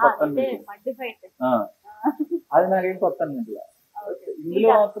అదేం కొత్త అది నాకేం కొత్త అనిపించలే. ఇందులో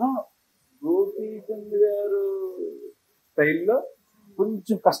మాత్రం గోపీచంద్ గారు స్టైల్లో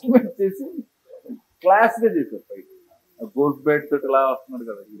కొంచెం కష్టపడి చేసి క్లాస్ గా చేశారు ఫైట్. గోల్డ్ బెడ్ తోటి ఇలా వస్తున్నాడు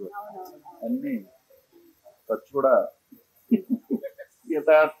కదా హీరో. అన్ని ఖర్చు కూడా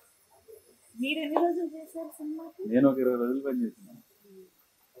నేను ఒక 20 రోజులు పని చేస్తున్నాను.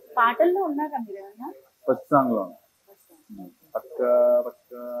 పాటల్లో ఉన్నారా మీరు? ఫస్ట్ సాంగ్ లో పక్క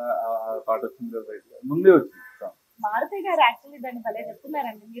పక్క పాట వచ్చింది కదా ముందే వచ్చింది సాంగ్. మారుతి గారు యాక్చువల్లీ దాన్ని భలే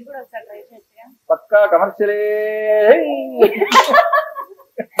చెప్తున్నారండి. మీరు కూడా ఒకసారి ట్రై చేయొచ్చుగా. పక్కా కమర్షియలే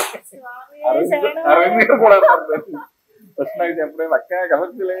ఫస్ట్ నాకు చెప్పడే పక్కా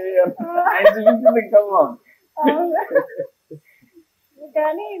కమర్షియలే ఆయన చూపించింది ఇంకా బాగుంది.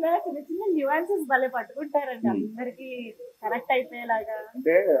 కానీ ఇలా చిన్న చిన్న న్యూయాన్సెస్ భలే పట్టుకుంటారండి అందరికి కరెక్ట్ అయిపోయేలాగా.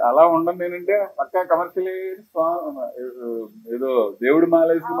 అంటే అలా ఉండదు. ఏంటంటే పక్కా కమర్షియల్ ఏదో దేవుడు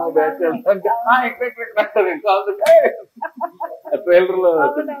మాలేసుకున్న బ్యాచ్ ట్రైలర్ లో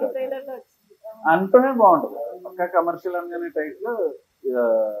అంటనే బాగుంటది. పక్కా కమర్షియల్ అనగానే టైటిల్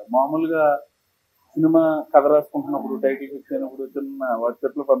మామూలుగా సినిమా కథ రాసుకుంటున్నప్పుడు టైటిల్ ఫిక్స్ అయినప్పుడు చిన్న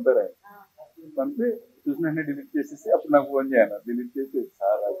వాట్సాప్ లో పంపారు. పంపి చూసిన డిలీట్ చేసేసి అప్పుడు నాకు ఫోన్ చేయాలి. డిలీట్ చేసి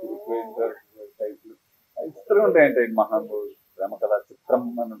సార్ టైటిల్ చిత్రం ఉంటాయంటే మహానుభావుడు ప్రేమ కథ చిత్రం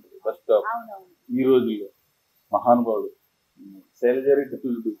అని ఉంటుంది. ఫస్ట్ ఈ రోజుల్లో మహానుభావుడు శైలజరీ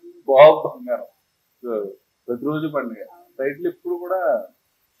టిపుల్డు బాబు బంగారం ప్రతిరోజు పండుగ టైటిల్ ఎప్పుడు కూడా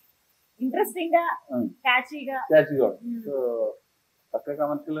ఇంట్రెస్టింగ్ గా క్యాచీగా ఉంటుంది. సో పక్క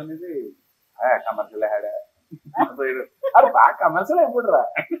కమర్షియల్ అనేది కమర్షియల్ హ్యాడా అది బాగా కమర్షియల్ ఎప్పుడు రా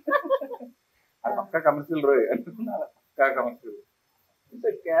అది పక్క కమర్షియల్ రోయ్ అంటున్నా. పక్కా కమర్షియల్ అంటే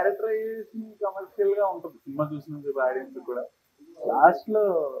క్యారెక్టరైజేషన్ కమర్షియల్ గా ఉంటుంది. సినిమా చూసిన ఆడియన్స్ కూడా లాస్ట్ లో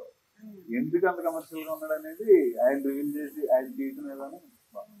ఎందుకు అంత కమర్షియల్ గా ఉన్నాడు అనేది ఆయన రివీల్ చేసి ఆయన తీసిన విధానం.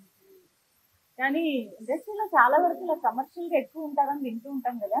 కానీ ఇండస్ట్రీలో చాలా వరకు ఇలా కమర్షియల్ గా ఎక్కువ ఉంటారని వింటూ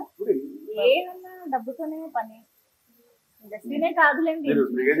ఉంటాం కదా. ఏమన్నా డబ్బుతోనే పని. ఇండస్ట్రీనే కాదులేండి.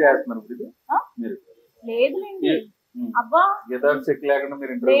 లేదులేండి అబ్బా లేదు.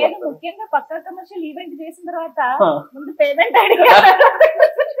 ముఖ్యంగా పక్కా కమర్షియల్ ఈవెంట్ చేసిన తర్వాత ముందు పేమెంట్ అడిగారు.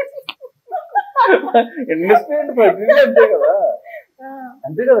 ఇండస్ట్రీ అంతే కదా.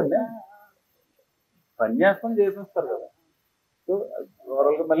 అంతే కదండి. పని చేస్తాం చేసేస్తారు కదా. సో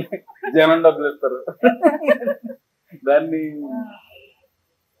ఓవరాల్ గా మళ్ళీ జనం డబ్బులు ఇస్తారు. దాన్ని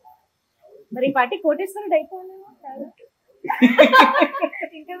మరి పార్టీ కోటేశ్వరుడు అయిపోయింది.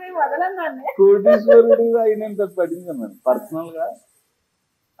 ఇంకా మేము వదలండి. కోటేశ్వరుడు అయినంత పడింది పర్సనల్ గా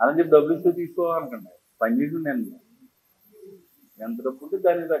అని చెప్పి డబ్బులు ఇస్తే తీసుకోవాలనుకోండి. పని చేసి నేను ఎంత డబ్బు ఉంటే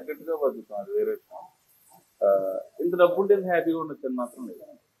దానికి తగ్గట్టుగా బతుకుతాం. అది వేరే ఇంత డబ్బు ఉంటే హ్యాపీగా ఉండొచ్చు మాత్రం లేదు.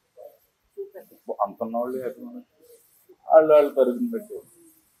 అంత ఉన్న వాళ్ళు హ్యాపీగా ఉండొచ్చు. వాళ్ళు పరుగుని పెట్టి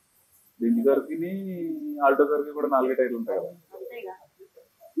బెంజ్ గారికి ఆల్టో గారికి కూడా 4 టైర్లు ఉంటాయి కదా.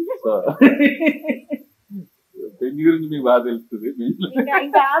 సో బెంజ్ గురించి మీకు బాగా తెలుస్తుంది.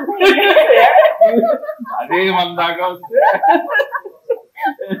 అదే మన దాకా వస్తే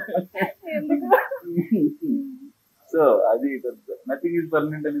సో అది నథింగ్ ఈజ్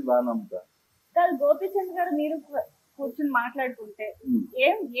పర్మనెంట్ అని బాగా నమ్ముతా. గోపిచంద్ గారు మీరు కూర్చొని మాట్లాడుకుంటే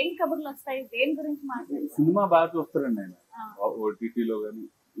ఏం కబుర్లు వస్తాయి? దేని గురించి మాట్లాడుతారు? సినిమా బాగా చూస్తారండి ఆయన. ఓటీటీలో కానీ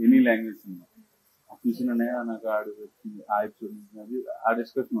ఎనీ లాంగ్వేజ్ సినిమా చూసిననే నాకు ఆడు వచ్చింది ఆ ఎపిసోడ్ అది ఆ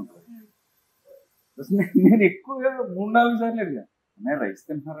డిస్కషన్ ఉంటుంది. నేను ఎక్కువగా 3-4 సార్లు అడిగా నేను రైస్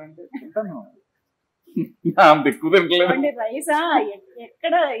తింటున్నారంటే తింటాను, అంత ఎక్కువ తింటలేదు. రైసా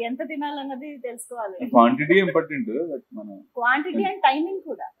ఎక్కడ ఎంత తినాలన్నది తెలుసుకోవాలి. క్వాంటిటీ ఇంపార్టెంట్, మనం క్వాంటిటీ అండ్ టైమింగ్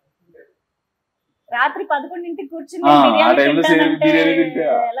కూడా. రాత్రి 11ంటికి కూర్చుని బిర్యానీ తింటే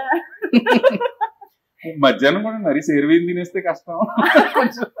మధ్యాహ్నం కూడా మరి సేర్వీని తినేస్తే కష్టం.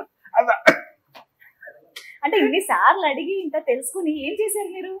 అంటే ఇన్ని సార్లు అడిగి ఇంకా తెలుసుకుని ఏం చేశారు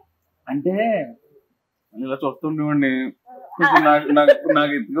మీరు? అంటే ఇలా చూస్తుండేవండి,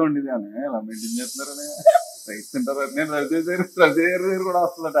 నాకు ఎత్తుగా ఉండేది అని ఇలా మెయింటైన్ చేస్తున్నారని రైస్ తింటారు. నేను రవితేజ కూడా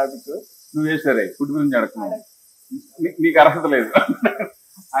వస్తుంది టాపిక్, నువ్వు వేసారే ఫుడ్ గురించి అడగను, నీకు అర్హత లేదు.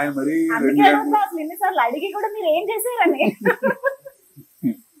 ఆయన మరి ఎన్నిసార్లు అడిగి కూడా మీరు ఏం చేశారని.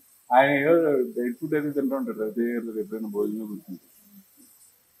 ఆయన డైట్ ఫుడ్ అయితే తింటూ ఉంటాడు రవితేజ ఎప్పుడైనా భోజనం కూర్చుంటే.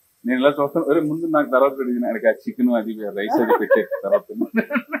 నేను ఇలా చూస్తాను, అరే ముందు నాకు తర్వాత అడిగిన ఆయనకి ఆ చికెన్ అది రైస్ అది పెట్టే తర్వాత.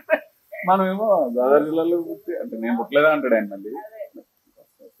 మనమేమో గోదావరి జిల్లాలో పుట్టి అంటే నేను పుట్టలేదా అంటాడు ఆయన. మళ్ళీ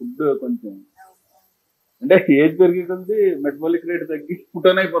ఫుడ్ కొంచెం అంటే ఏజ్ పెరిగే కొద్ది మెటబాలిక్ రేట్ తగ్గి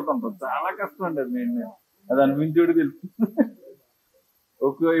పుట్టోన్ అయిపోతుంటాం, చాలా కష్టం అండి అది. నేను అది అనిపించేవాడు తెలుసు.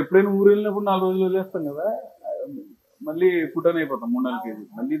 ఎప్పుడైనా ఊరు వెళ్ళినప్పుడు 4 రోజులు వదిలేస్తాం కదా, మళ్ళీ పుట్టోన్ అయిపోతాం 3-4 కేజీ,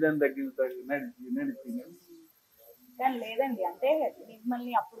 మళ్ళీ దాన్ని తగ్గించి లేదండి. అంటే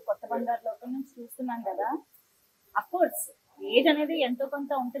మిమ్మల్ని అప్పుడు కొత్త బంగారు లోకం నుంచి చూస్తున్నాం కదా, అఫ్ కోర్స్ ఏజ్ అనేది ఎంతో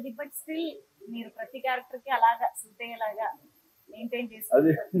కొంత ఉంటది, బట్ స్టిల్ మీరు ప్రతి క్యారెక్టర్ కి అలాగా సూట్ అయ్యేలాగా మెయింటైన్ చేస్తారు.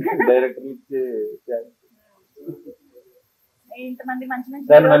 ఇంతమంది మంచి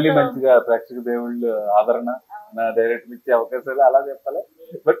మళ్ళీ మంచిగా ప్రేక్షక దేవుళ్ళు ఆదరణ, నా డైరెక్టర్ ఇచ్చే అవకాశాలు అలా చెప్పాలి,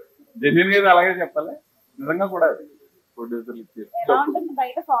 బట్ జెన్యూన్ గా అలాగే చెప్పాలి. నిజంగా కూడా ప్రొడ్యూసర్లు ఇచ్చే ఎలా ఉంటుంది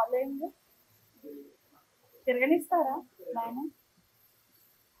బయట ఫాలోయింగ్? తిరగనిస్తారా?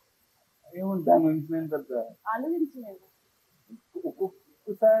 ఏముంది దాని గురించి నేను పెద్ద ఆలోచించలేదు.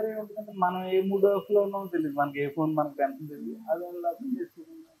 ఒక్కొక్కసారి ఏంటంటే మనం ఏ మూడ్ ఆఫ్ లో ఉన్నామో తెలియదు, మనకి ఏ ఫోన్ మనకు టెన్షన్ తెలియదు, అది అర్థం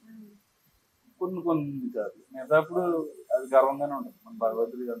చేసుకుంటాం కొన్ని సార్లు. మిగతాప్పుడు అది గర్వంగానే ఉంటుంది, మన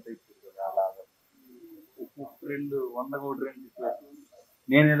భగవద్గీత అంతా ఇచ్చారు కదా అలాగా. ఒక్కొక్క 100 కోటి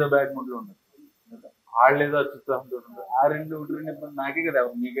నేనేదో బ్యాడ్ మూడ్ లో ఉండదు, వాళ్ళు ఏదో అత్యుత్సాహంతో ఉండదు. ఆ 2 ఇప్పుడు నాకే కదా,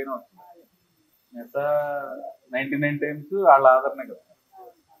 ఎవరు మీకైనా వస్తుంది. మిగతా 99 టైమ్స్ వాళ్ళ ఆదరణ కదా.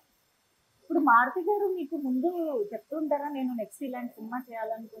 ఇప్పుడు మారుతి గారు మీకు ముందు చెప్తూ ఉంటారా, నేను నెక్స్ట్ ఇలాంటి సినిమా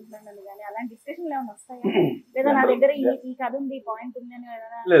చేయాలనుకుంటున్నాను కానీ, అలాంటి డిస్కషన్లు ఏమైనా వస్తాయా? లేదా నా దగ్గర ఈ కథ ఉంది, పాయింట్ ఉంది అని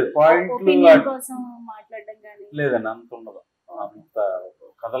ఒపీనియన్ కోసం మాట్లాడడం కానీ? లేదండి, అంత ఉండదు. అంత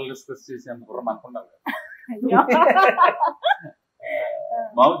కథలు డిస్కస్ చేసేందుకు కూడా మనకు ఉండాలి.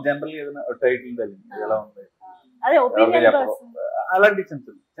 మామూలు జనరల్ ఏదైనా టైటిల్ తెలియదు ఎలా ఉంది అలాంటి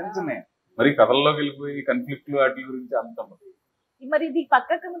చిన్న చిన్న మరి కథల్లోకి వెళ్ళిపోయి కన్ఫ్లిక్ట్లు వాటి గురించి అంత ఉండదు. మరి ఇది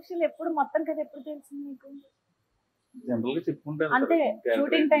పక్క కమర్షియల్ ఎప్పుడు మొత్తం కదా ఎప్పుడు తెలిసింది మీకు? జనరల్ గా చెప్పుకుంటాను అంటే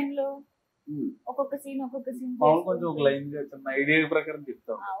షూటింగ్ టైం లో ఒక్కొక్క సీన్ కొంచెం ఒక లైన్ గా చిన్న ఐడియా ప్రకారం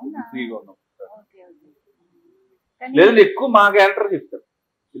చెప్తాం ఫ్రీగా ఉన్నాం. లేదు ఎక్కువ మా క్యారెక్టర్ చెప్తారు,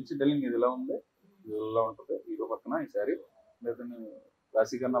 తెలిసి టెల్లింగ్ ఇది ఇలా ఉంది, ఇది ఇలా ఉంటుంది, హీరో పక్కన ఈసారి లేదా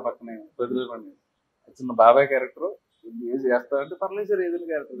రాశి ఖన్నా పక్కనే బదిలీ చిన్న బాబాయ్ క్యారెక్టర్ ఏది చేస్తారంటే పర్లేదు సార్, ఏదైనా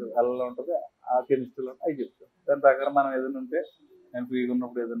క్యారెక్టర్ అలా ఉంటుంది, ఆ కెమిస్ట్రీలో అవి చెప్తాం. దాని ప్రకారం మనం ఏదైనా ఉంటే నేను ఫ్రీగా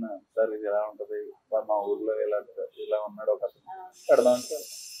ఉన్నప్పుడు ఏదైనా సార్ ఇది ఎలా ఉంటుంది, మా ఊర్లో ఇలా ఉన్నాడు ఒక పెడదాం సార్.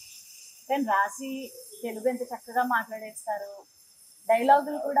 కానీ రాశి తెలుగు ఎంత చక్కగా మాట్లాడేస్తారు,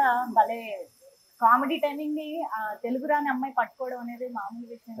 డైలాగులు కూడా భలే. కామెడీ టైమింగ్ ని తెలుగు రాని అమ్మాయి పట్టుకోవడం అనేది మామూలు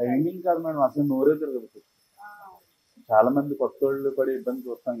విషయం టైమింగ్ కాదు మేడం, అసలు నోరే తిరగదు. చాలా మంది కొత్త వాళ్ళు పడి ఇబ్బంది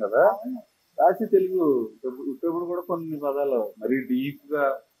చూస్తాం కదా, రాసి తెలుగు ఇప్పుడు కూడా కొన్ని పదాలు మరీ డీప్ గా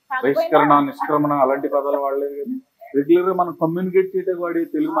బహిష్కరణ నిష్క్రమణ అలాంటి పదాలు వాడలేదు, కానీ రెగ్యులర్ గా మనం కమ్యూనికేట్ చేయడానికి వాడి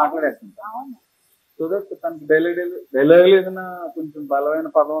తెలుగు మాట్లాడేస్తుంటాం. సో దట్ తనకి డైలాగ్ ఏదైనా కొంచెం బలమైన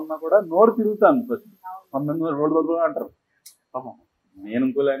పదం ఉన్నా కూడా నోరు తిరుగుతాను ఫస్ట్. కొంతమంది రోడ్డు అంటారు, నేను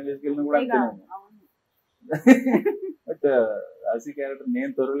ఇంకో లాంగ్వేజ్కి వెళ్ళినా కూడా అంతే. బట్ రాశి క్యారెక్టర్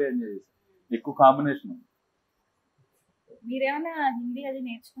నేను త్వరలో ఎంజాయ్ చేశాను, ఎక్కువ కాంబినేషన్. మీరేమైనా హిందీ అది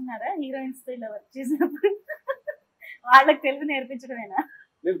నేర్చుకున్నారా హీరోయిన్స్ తో ఇలా వర్క్ చేసినప్పుడు? వాళ్ళకి తెలుగు నేర్పించడమేనా?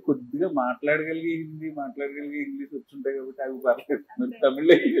 లేదు, కొద్దిగా మాట్లాడగలిగే హిందీ మాట్లాడగలిగే ఇంగ్లీష్ వచ్చుంటాయి కాబట్టి అవి పర్లేదు. తమిళ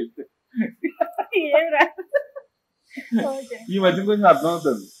ఈ మధ్య కొంచెం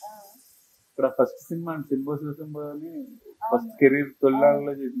అర్థమవుతుంది. ఇక్కడ ఫస్ట్ సినిమా సింబో శివసింబో అని ఫస్ట్ కెరీర్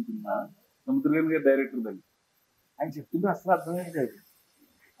తొలిలో చేసిన సినిమా, సముద్రగాని గారి డైరెక్టర్ దాన్ని. ఆయన చెప్తుంటే అసలు అర్థమయ్యేది కాదు.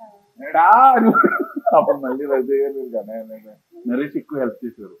 అప్పుడు మళ్ళీ రజయ్ గారు నరేష్ ఎక్కువ హెల్ప్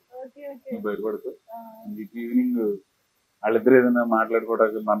చేశారు బయటపడుతూ. ఈవినింగ్ వాళ్ళిద్దరు ఏదైనా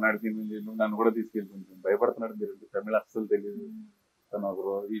మాట్లాడుకోవడానికి మన్నాడు నన్ను కూడా తీసుకెళ్తుంది, భయపడుతున్నాడు మీరు తమిళ అస్సలు తెలియదు తను ఒక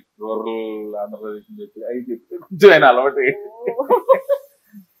ఈ రూరల్ ఆంధ్రప్రదేశ్ నుంచి వచ్చి అవి చెప్తే కొంచెం ఆయన అలవాటు.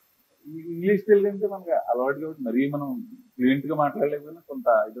 ఇంగ్లీష్ తెలుగు మనకు అలవాటు కాబట్టి మరీ మనం ఫ్లూయెంట్ గా మాట్లాడలేకపోయినా కొంత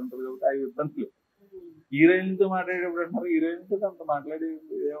ఇది ఉంటుంది కాబట్టి అవి ఇబ్బందులు. హీరోయిన్ తో మాట్లాడేటప్పుడు అంటారు, హీరోయిన్ తో అంత మాట్లాడే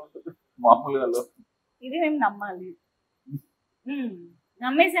ఏముంటుంది మామూలుగా. ఇది మేము నమ్మాలి,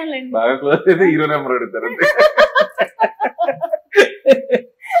 నమ్మేసానులేండి. బాగా క్లోజ్ అయితే హీరో నెంబర్ అడుగుతారు.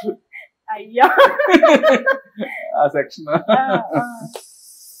 అయ్యా ఆ సెక్షన్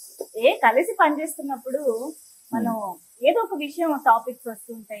కలిసి పనిచేస్తున్నప్పుడు మనం ఏదో ఒక విషయం టాపిక్స్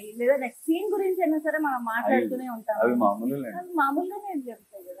వస్తుంటాయి, లేదా నెక్స్ట్ సీన్ గురించి అయినా సరే మనం మాట్లాడుతూనే ఉంటాం. అవి మామూలుగానే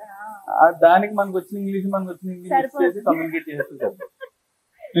జరుగుతాయి కదా. దానికి మనకు వచ్చిన ఇంగ్లీష్ చేసి కమ్యూనికేట్ చేస్తారు.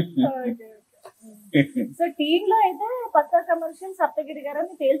 సో టీమ్ లో అయితే పక్కా కమర్షియల్ సప్తగిరి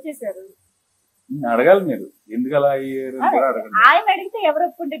గారని తేల్చేశారు. అడగాలి మీరు ఎందుకు అలా అయ్యారు. ఆయన అడిగితే ఎవరు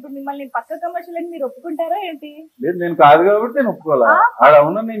ఒప్పుకుంటే, ఇప్పుడు మిమ్మల్ని పక్క కమర్షియల్ అని మీరు ఒప్పుకుంటారా ఏంటి? లేదు, నేను కాదు కాబట్టి నేను ఒప్పుకోవాలా. ఆడ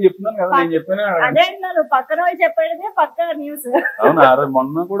అవునా నేను చెప్తున్నాను కదా, నేను చెప్పాను. అదే అంటున్నాను, పక్కన వాళ్ళు చెప్పేదే పక్క న్యూస్. అవునా,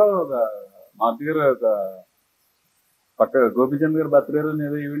 మొన్న కూడా ఒక మారుతి గారు ఒక పక్క గోపిచంద్ గారు బర్త్డే రోజు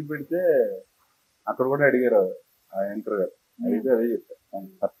ఏదో ఈవెంట్ పెడితే అక్కడ కూడా అడిగారు ఆ యాంకర్ గారు. అడిగితే అదే చెప్పారు,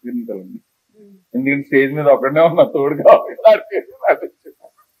 సప్తగిరిని కలండి. ఎందుకంటే స్టేజ్ మీద ఒకటే ఉన్నా తోడు కాబట్టి.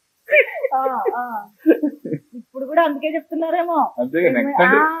 ఇప్పుడు కూడా అందుకే చెప్తున్నారేమో. అంతే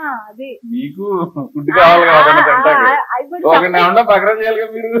మీకు ఫుడ్ కావాలి పక్కన చేయాలి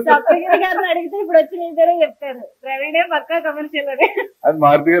మీరు. సప్తగిరి గారిని అడిగితే ఇప్పుడు వచ్చి మీ పేరే చెప్తారు, ప్రవీణే పక్కా కమర్షియల్ అని. అది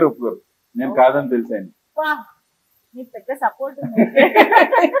మారుతి గారు ఒప్పుకోరు, నేను కాదని తెలిసాను. మీకు పెద్ద సపోర్ట్ ఉంది.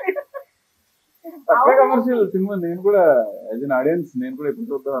 పక్కా కమర్షియల్ సినిమా నేను కూడా యాజ్ ఎన్ ఆడియన్స్ నేను కూడా ఎప్పుడు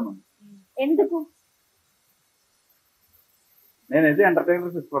చూద్దాను. ఎందుకు? నేనైతే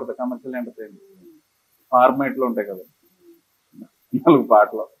ఎంటర్టైనర్స్ ఇష్టపడతా. కమర్షియల్ ఎంటర్టైనర్ ఫార్మాట్ లో ఉంటాయి కదా, 4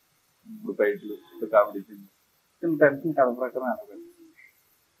 పాటలు, 3 ఫైట్లు, కామెడీ సీన్, చిన్న టెన్షన్ కథ ప్రకారం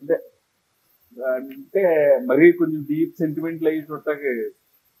అంటే అంటే మరీ కొంచెం డీప్ సెంటిమెంట్లు అయ్యి చూడటానికి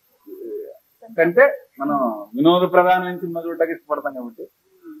కంటే మనం వినోద ప్రధానమైన సినిమా చూడటానికి ఇష్టపడతాం కాబట్టి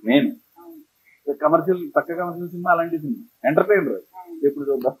నేను కమర్షియల్ పక్క కమర్షియల్ సినిమా అలాంటి సినిమా ఎంటర్టైనర్ ఎప్పుడు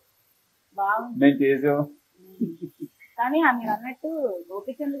చూద్దాం నేను చేసాం. కానీ మీరు అన్నట్టు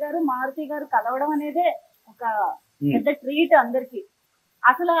గోపిచంద్ గారు మారుతి గారు కలవడం అనేదే ఒక పెద్ద ట్రీట్ అందరికి.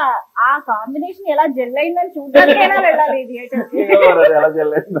 అసలు ఆ కాంబినేషన్ ఎలా జెల్ అయిందని చూడడానికైనా వెళ్ళాలి థియేటర్ కి.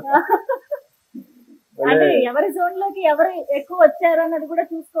 అంటే ఎవరి జోన్ లోకి ఎవరు ఎక్కువ వచ్చారు అన్నది కూడా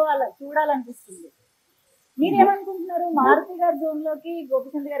చూడాలనిపిస్తుంది. మీరేమనుకుంటున్నారు, మారుతి గారి జోన్ లోకి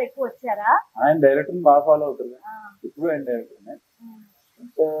గోపిచంద్ గారు ఎక్కువ వచ్చారా? ఆయన డైరెక్టర్ బాగా ఫాలో అవుతారు ఇప్పుడు. ఆయన డైరెక్టర్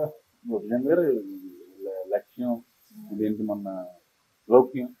గోపిచంద్ గారు లక్ష్యం ఇదేంటి మొన్న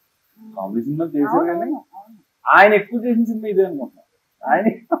లౌక్యం కామెడీ సినిమా చేశారు, కానీ ఆయన ఎక్కువ చేసిన సినిమా ఇదే అనుకుంటున్నాను.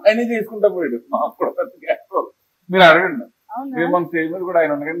 ఆయనే చేసుకుంటా పోయాడు. మీరు అడగండి, మేము మన స్టేజ్ మీద కూడా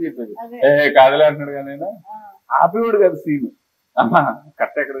ఆయన ఉండగానే చెప్పేది కాదులే అంటున్నాడు. కానీ ఆయన ఆపేవాడు కదా సీన్. అమ్మా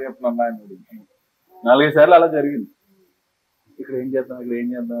కట్ట ఎక్కడ చెప్తున్నా ఆయన 4-5 సార్లు అలా జరిగింది. ఇక్కడ ఏం చేద్దాం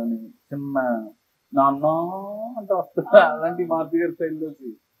అని చిన్న నాన్న అంటే వస్తుంది. అలాంటి మారుతి గారి స్టైల్లోకి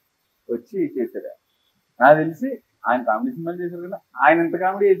వచ్చి చేశారు. నాకు తెలిసి ఆయన కామెడీ సినిమాలు చేశారు కదా, ఆయన ఇంత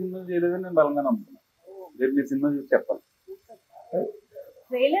కామెడీ ఏ సినిమా చేయలేదని నేను బలంగా నమ్ముతున్నాను. రేపు మీరు సినిమా చూసి చెప్పాలి.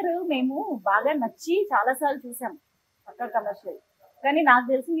 ట్రైలర్ మేము బాగా నచ్చి చాలా సార్లు చూసాం పక్కా కమర్షియల్, కానీ నాకు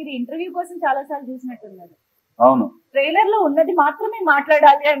తెలిసి మీరు ఇంటర్వ్యూ కోసం చాలా సార్లు చూసినట్టున్నారు. అవును, ట్రైలర్ లో ఉన్నది మాత్రమే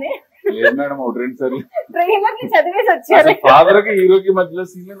మాట్లాడాలి అని. లేదు మేడం, 1-2 సార్లు ట్రైలర్ ని చదివేసి వచ్చారు. ఫాదర్ కి హీరోకి మధ్యలో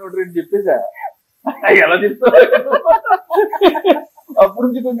సీన్ 1-2 చెప్పేసా. ఎలా చెప్తారు అప్పుడు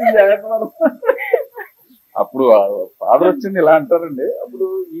నుంచి కొంచెం జాగ్రత్త. అప్పుడు ఫాదర్ వచ్చింది ఇలా అంటారండి, అప్పుడు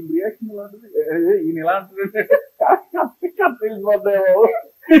ఈ రియాక్షన్ ఇలా ఉంటుంది, ఈయన ఇలా అంటారంటే తెలిసిపోతాయో.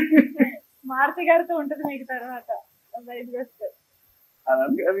 మారుతి గారితో ఉంటుంది మీకు తర్వాత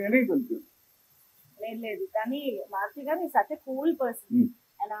అలాంటి కొంచెం లేదు. కానీ మారుతి గారు సచ్ ఎ కూల్ పర్సన్.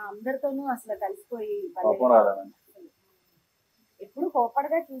 ఆయన అందరితోనూ అసలు కలిసిపోయి ఎప్పుడు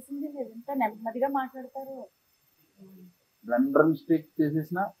కోపడగా చూసింది లేదు, ఎంత నెమ్మదిగా మాట్లాడతారు.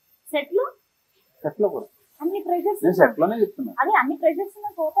 చేసేసిన సెట్ లో కూడా అన్ని ప్రెషర్స్ సెట్ లోనే చెప్తున్నా. అదే అన్ని ప్రెషర్స్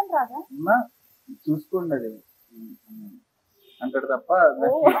కోపం రాదా? చూసుకోండి అది అంటాడు తప్ప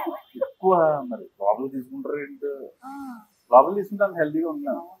ఎక్కువ. మరి లోపల తీసుకుంటారు ఏంటి, లోపల తీసుకుంటే అంత హెల్తీగా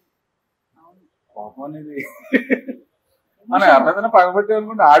ఉన్నాను. కోపం అనేది మనం ఎవరైనా పగబట్టి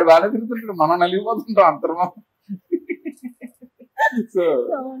అనుకుంటే ఆడు బాగానే తిరుగుతుంటాడు, మనం నలిగిపోతుంటాం అంతర్మా.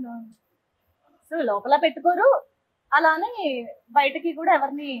 సో లోపల పెట్టుకోరు, అలానే బయటకి కూడా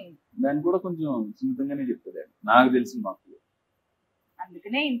ఎవరిని దాన్ని కూడా కొంచెం సున్నితంగానే చెప్తుంది నాకు తెలిసిన మాకు.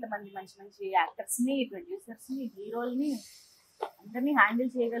 అందుకనే ఇంతమంది మంచి మంచి యాక్టర్స్ ని, ప్రొడ్యూసర్స్ ని, హీరోల్ని అందరినీ హ్యాండిల్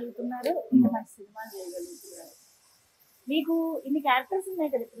చేయగలుగుతున్నారు, ఇంత మంచి సినిమాలు చేయగలుగుతున్నారు. మీకు ఇన్ని క్యారెక్టర్స్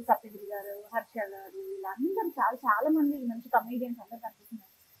ఉన్నాయి కదా, ఇప్పుడు సప్తగిరి గారు, హర్ష గారు, వీళ్ళందరూ చాలా చాలా మంది మంచి కమెడియన్స్ అందరూ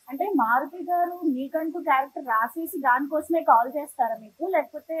కనిపిస్తున్నారు. అంటే మారుతి గారు మీకంటూ క్యారెక్టర్ రాసేసి దానికోసమే కాల్ చేస్తారా మీకు,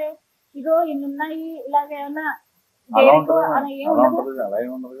 లేకపోతే ఇదో ఇన్ని ఉన్నాయి ఇలాగ ఏమన్నా అలా ఉండదు, అలా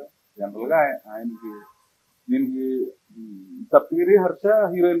ఏముండదు. జనరల్ గా ఆయనకి దీనికి సప్తగిరి హర్ష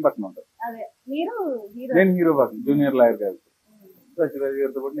హీరోయిన్ పక్కన ఉంటారు, నేను హీరో పక్కన జూనియర్ లాయర్ గారు సత్యరాజ్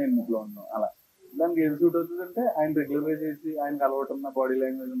గారితో పాటు నేను ఇంట్లో ఉన్నాను. అలా దానికి ఏది సూట్ అవుతుంది అంటే ఆయన రెగ్యులర్ గా చేసి ఆయనకి అలవాటు ఉన్న బాడీ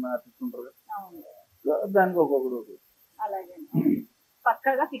లాంగ్వేజ్ ఉన్న ఆర్టిస్ట్ ఉంటారు కదా, దానికి ఒక్కొక్కడు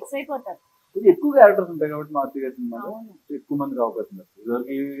పక్కగా ఫిక్స్ అయిపోతారు. ఎక్కువ క్యారెక్టర్స్ ఉంటాయి కాబట్టి మారుతి గారి సినిమాలో ఎక్కువ మందికి అవకాశం వస్తుంది. ఇదివరకు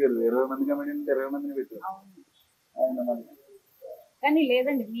 20 మంది కమెడియన్ 20 మందిని పెట్టారు ఆయన. కానీ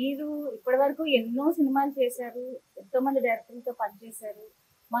లేదండి, మీరు ఇప్పటి వరకు ఎన్నో సినిమాలు చేశారు, ఎంతో మంది డైరెక్టర్లతో పనిచేశారు,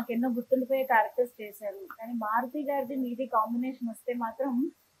 మాకు ఎన్నో గుర్తుండిపోయే క్యారెక్టర్స్ చేశారు. కానీ మారుతి గారిది మీది కాంబినేషన్ వస్తే మాత్రం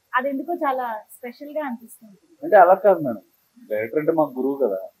అది ఎందుకో చాలా స్పెషల్ గా అనిపిస్తుంది. అంటే అలా కాదు మేడం, డైరెక్టర్ అంటే మాకు గురువు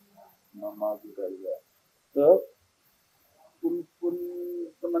కదా, మాకు సో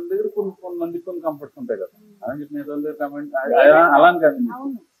కొంతమంది దగ్గర కొంతమందికి కొన్ని కంఫర్ట్స్ ఉంటాయి కదా అని చెప్పిన కమెంట్ అలా కాదు.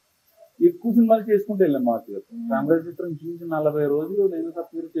 ఎక్కువ సినిమాలు చేసుకుంటూ వెళ్ళాం మాకు కాంగ్రెస్ చిత్రం చూసి 40 రోజులు నేను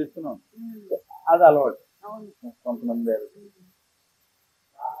సప్తగిరి చేస్తున్నాను, అది అలవాటు కొంతమంది.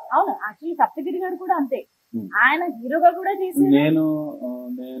 అవును, యాక్చువల్లీ సప్తగిరి గారు కూడా అంతే, ఆయన హీరోగా కూడా చేసి నేను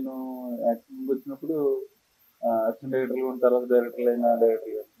యాక్టింగ్ వచ్చినప్పుడు అసిస్టెంట్ డైరెక్టర్లు ఉన్న తర్వాత డైరెక్టర్లు అయిన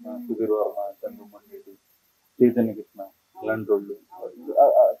డైరెక్టర్లు సుధీర్ వర్మ, చంద్రబాబు, చైతన్య కృష్ణ ఇలాంటి వాళ్ళు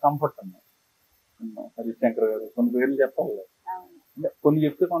కంఫర్ట్ అన్నారు. హరిశంకర్ గారు కొన్ని పేర్లు చెప్పాలి, అంటే కొన్ని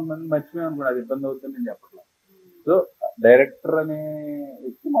చెప్తే కొంతమంది మర్చిపోయాం అనుకోండి, అది ఇబ్బంది అవుతుంది నేను చెప్పట్లేదు. సో డైరెక్టర్ అనే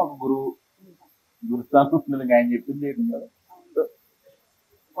వ్యక్తి మాకు గురుస్థానం ఉంటుంది, ఆయన చెప్పింది చేయడం కదా. సో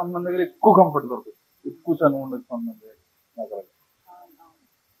కొంతమంది దగ్గర ఎక్కువ కంఫర్ట్ దొరుకుతుంది, ఎక్కువ చనువు ఉండదు కొంతమంది దగ్గర.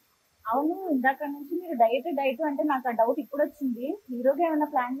 అవును, ఇందాక నుంచి మీరు డైట్ అంటే నాకు ఆ డౌట్ ఇప్పుడు వచ్చింది, హీరోగా ఏమైనా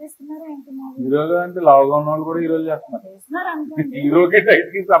ప్లాన్ చేస్తున్నారా ఏంటి? హీరోగా అంటే లావుగా ఉన్న వాళ్ళు కూడా హీరోలు చేస్తున్నారు అనుకోండి, హీరోకి డైట్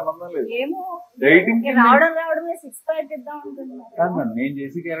కి సంబంధం లేదు. ఏమో డైటింగ్ రావడమే 6 ప్యాక్ ఇద్దాం అనుకుంటున్నారు. కాదు, నేను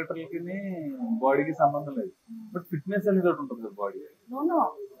చేసే క్యారెక్టర్లకి బాడీకి సంబంధం లేదు, బట్ ఫిట్నెస్ అనేది ఒకటి ఉంటుంది కదా బాడీ.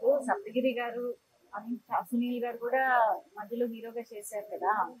 సప్తగిరి గారు, సునీల్ గారు కూడా మధ్యలో హీరోగా చేశారు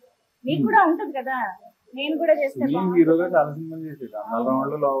కదా, మీకు కూడా ఉంటది కదా. నేను కూడా చేస్తాను, హీరోగా చాలా సినిమాలు చేసేది,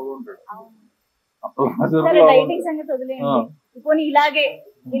 అన్నల్లో లావుగా ఉంటాడు. డైటింగ్ సంగతి వదిలేయండి, పోనీ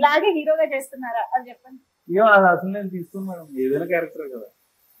ఇలాగే హీరోగా చేస్తున్నారా అది చెప్పండి. అది అసలు నేను తీసుకున్నాను, ఏదైనా క్యారెక్టర్ కదా,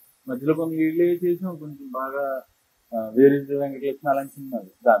 మధ్యలో కొన్ని వీళ్ళు చేసిన కొంచెం బాగా వేరే వెంకటలక్ష్మి అలాంటి సినిమాలు,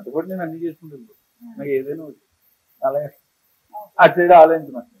 దాంతో పాటు నేను అన్ని చేసుకుంటాను. నాకు ఏదైనా అలాగే అటు సైడ్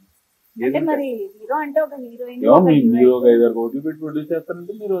ఆలోచించిన మరి హీరో అంటే ఒక హీరోయిన్ మీరు ఒక 5-6 కోట్లు పెట్టి ప్రొడ్యూస్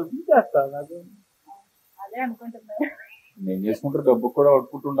చేస్తారంటే మీరు చేస్తారు, నాకు అదే అనుకుంటున్నారు. నేను చేసుకుంటారు, డబ్బు కూడా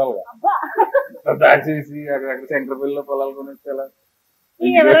అవుట్పుట్ ఉండాలి కదా, దాచేసి అక్కడ శంకరపల్లిలో పొలాలు కొనేలా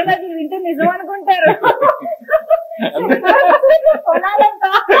ఎవరైనా వింటే నిజం అనుకుంటారు.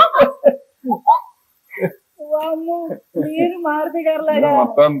 మీరు మారుతి గారు లాగా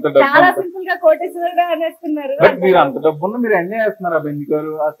చాలా సింపుల్ గా కోటేశ్వరుడు అనేస్తున్నారు. మీరు అంత డబ్బున్న మీరు ఎంజాయ్ చేస్తున్నారు ఆ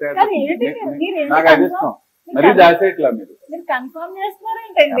బెంజికారు ఆ స్టేటస్, నాకు అది ఇష్టం. మరి దాచేట్లా మీరు కన్ఫర్మ్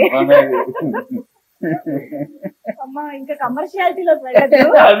చేస్తున్నారేంటండి? అమ్మా ఇంకా కమర్షియాలిటీలో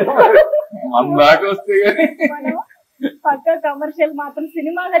మన దాకా వస్తే పక్క కమర్షియల్ మాత్రం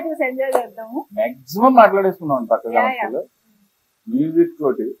సినిమాగా చూసి ఎంజాయ్ చేద్దాము. మాక్సిమం మాట్లాడేసుకున్నాం పక్క కమర్షియల్. మ్యూజిక్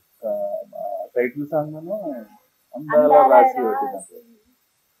తోటి టైటిల్ సాంగ్ అందాల రాసి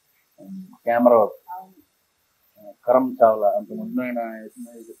కెమెరా వర్క్ కరం చావ్లా అంత ముందు ఆయన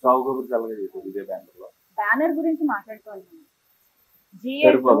చావు కబుర్ చల్లగా చేశారు ఇదే బ్యానర్ లో. బ్యానర్ గురించి మాట్లాడుకోవాలి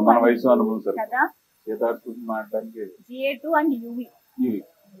సరిపోదు, మన వయసు అనుభవం సార్ మాట్లాడడానికి. GA2 అండ్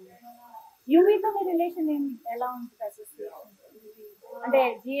యూవీతో మీ రిలేషన్ ఎలా ఉంటుంది? అసోసియేషన్ అంటే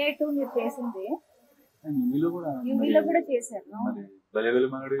GA2 మీరు చేసింది, యూవీలో కూడా చేశారు,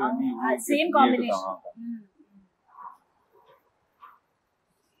 సేమ్ కాంబినేషన్.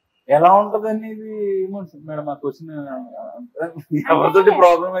 ఎలా ఉంటది అనేది మేడం ఆ క్వశ్చన్ ఎవరితోటి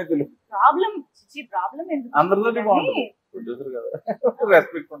ప్రాబ్లం అయితే ప్రాబ్లం అందరితోటి బాగుంటుంది, ప్రొడ్యూసర్ కదా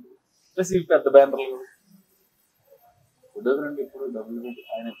రెస్పెక్ట్ ఉంటుంది. ప్లస్ ఇవి పెద్ద బ్యానర్లు ప్రొడ్యూసర్ అంటే ఎప్పుడు డబ్బులు పెట్టి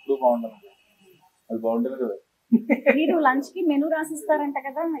ఆయన ఎప్పుడు బాగుంటుంది, అది బాగుంటుంది కదా. మీరు లంచ్ కి మెనూ రాసిస్తారంట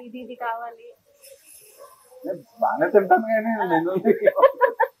కదా, ఇది కావాలి. బాగానే తింటాను కానీ నేను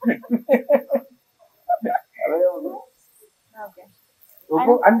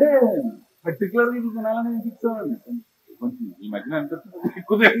అంటే పర్టికులర్ గా ఇది తినాలని ఫిక్స్ అవ్వండి. కొంచెం ఈ మధ్యన అనిపిస్తుంది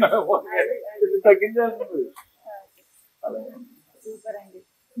ఎక్కువ తగ్గించాల్సింది. అలాగే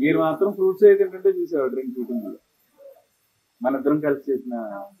మీరు మాత్రం ఫ్రూట్స్ అయితే తింటుంటే చూసేవాడు డ్రింక్ షూటింగ్ లో మన ఇద్దరం కలిసి చేసిన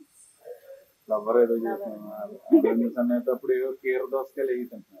ఫ్లవర్ ఏదో చేసాను అనేటప్పుడు ఏదో కీర దోసకాయలు వేసి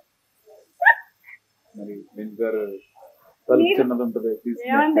తింటున్నారు. మరి బెంజ్ గారు తలుపు చిన్నది ఉంటుంది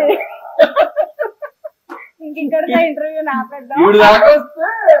ఇంటర్వ్యూ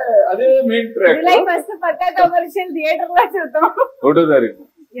అదే మెయిన్ ట్రాక్. జూలై 1 పక్కా కమర్షియల్ థియేటర్ లో చూద్దాం. 1వ తారీఖు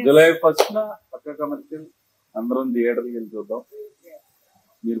జూలై 1 పక్కా కమర్షియల్ అందరం థియేటర్కి వెళ్ళి చూద్దాం.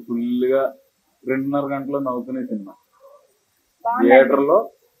 మీరు ఫుల్ గా 2.5 గంటలు నవ్వుకునే సినిమా థియేటర్ లో.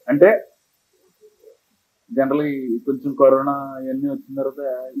 అంటే జనరల్ కొంచెం కరోనా ఇవన్నీ వచ్చిన తర్వాత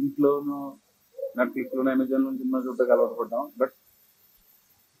ఇంట్లోనూ నెట్ఫ్లిక్స్ లో అమెజాన్ లో సినిమా చూడడానికి అలవాటు పడ్డాం. బట్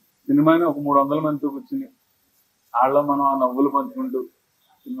సినిమాని ఒక 300 మందితో కూర్చుని వాళ్ళలో మనం ఆ నవ్వులు పంచుకుంటూ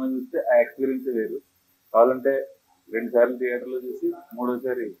సినిమా చూస్తే ఆ ఎక్స్పీరియన్స్ వేరు. కావాలంటే 2 సార్లు థియేటర్ లో చూసి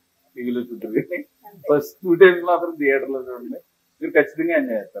 3వసారి టీవీలో చూద్దరు. ఫస్ట్ 2 times మాత్రం థియేటర్ లో చూడండి, మీరు ఖచ్చితంగా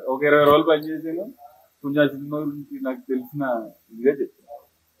ఎంజాయ్ చేస్తారు. ఒక 20 రోజులు పనిచేసాను, కొంచెం సినిమా గురించి నాకు తెలిసిన ఇదిగా చెప్తాను.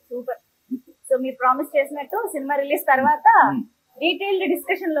 సూపర్. సో మీరు ప్రామిస్ చేసినట్టు సినిమా రిలీజ్ తర్వాత డీటెయిల్డ్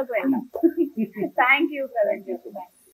డిస్కషన్ లోకి వెళ్దాం. Thank you.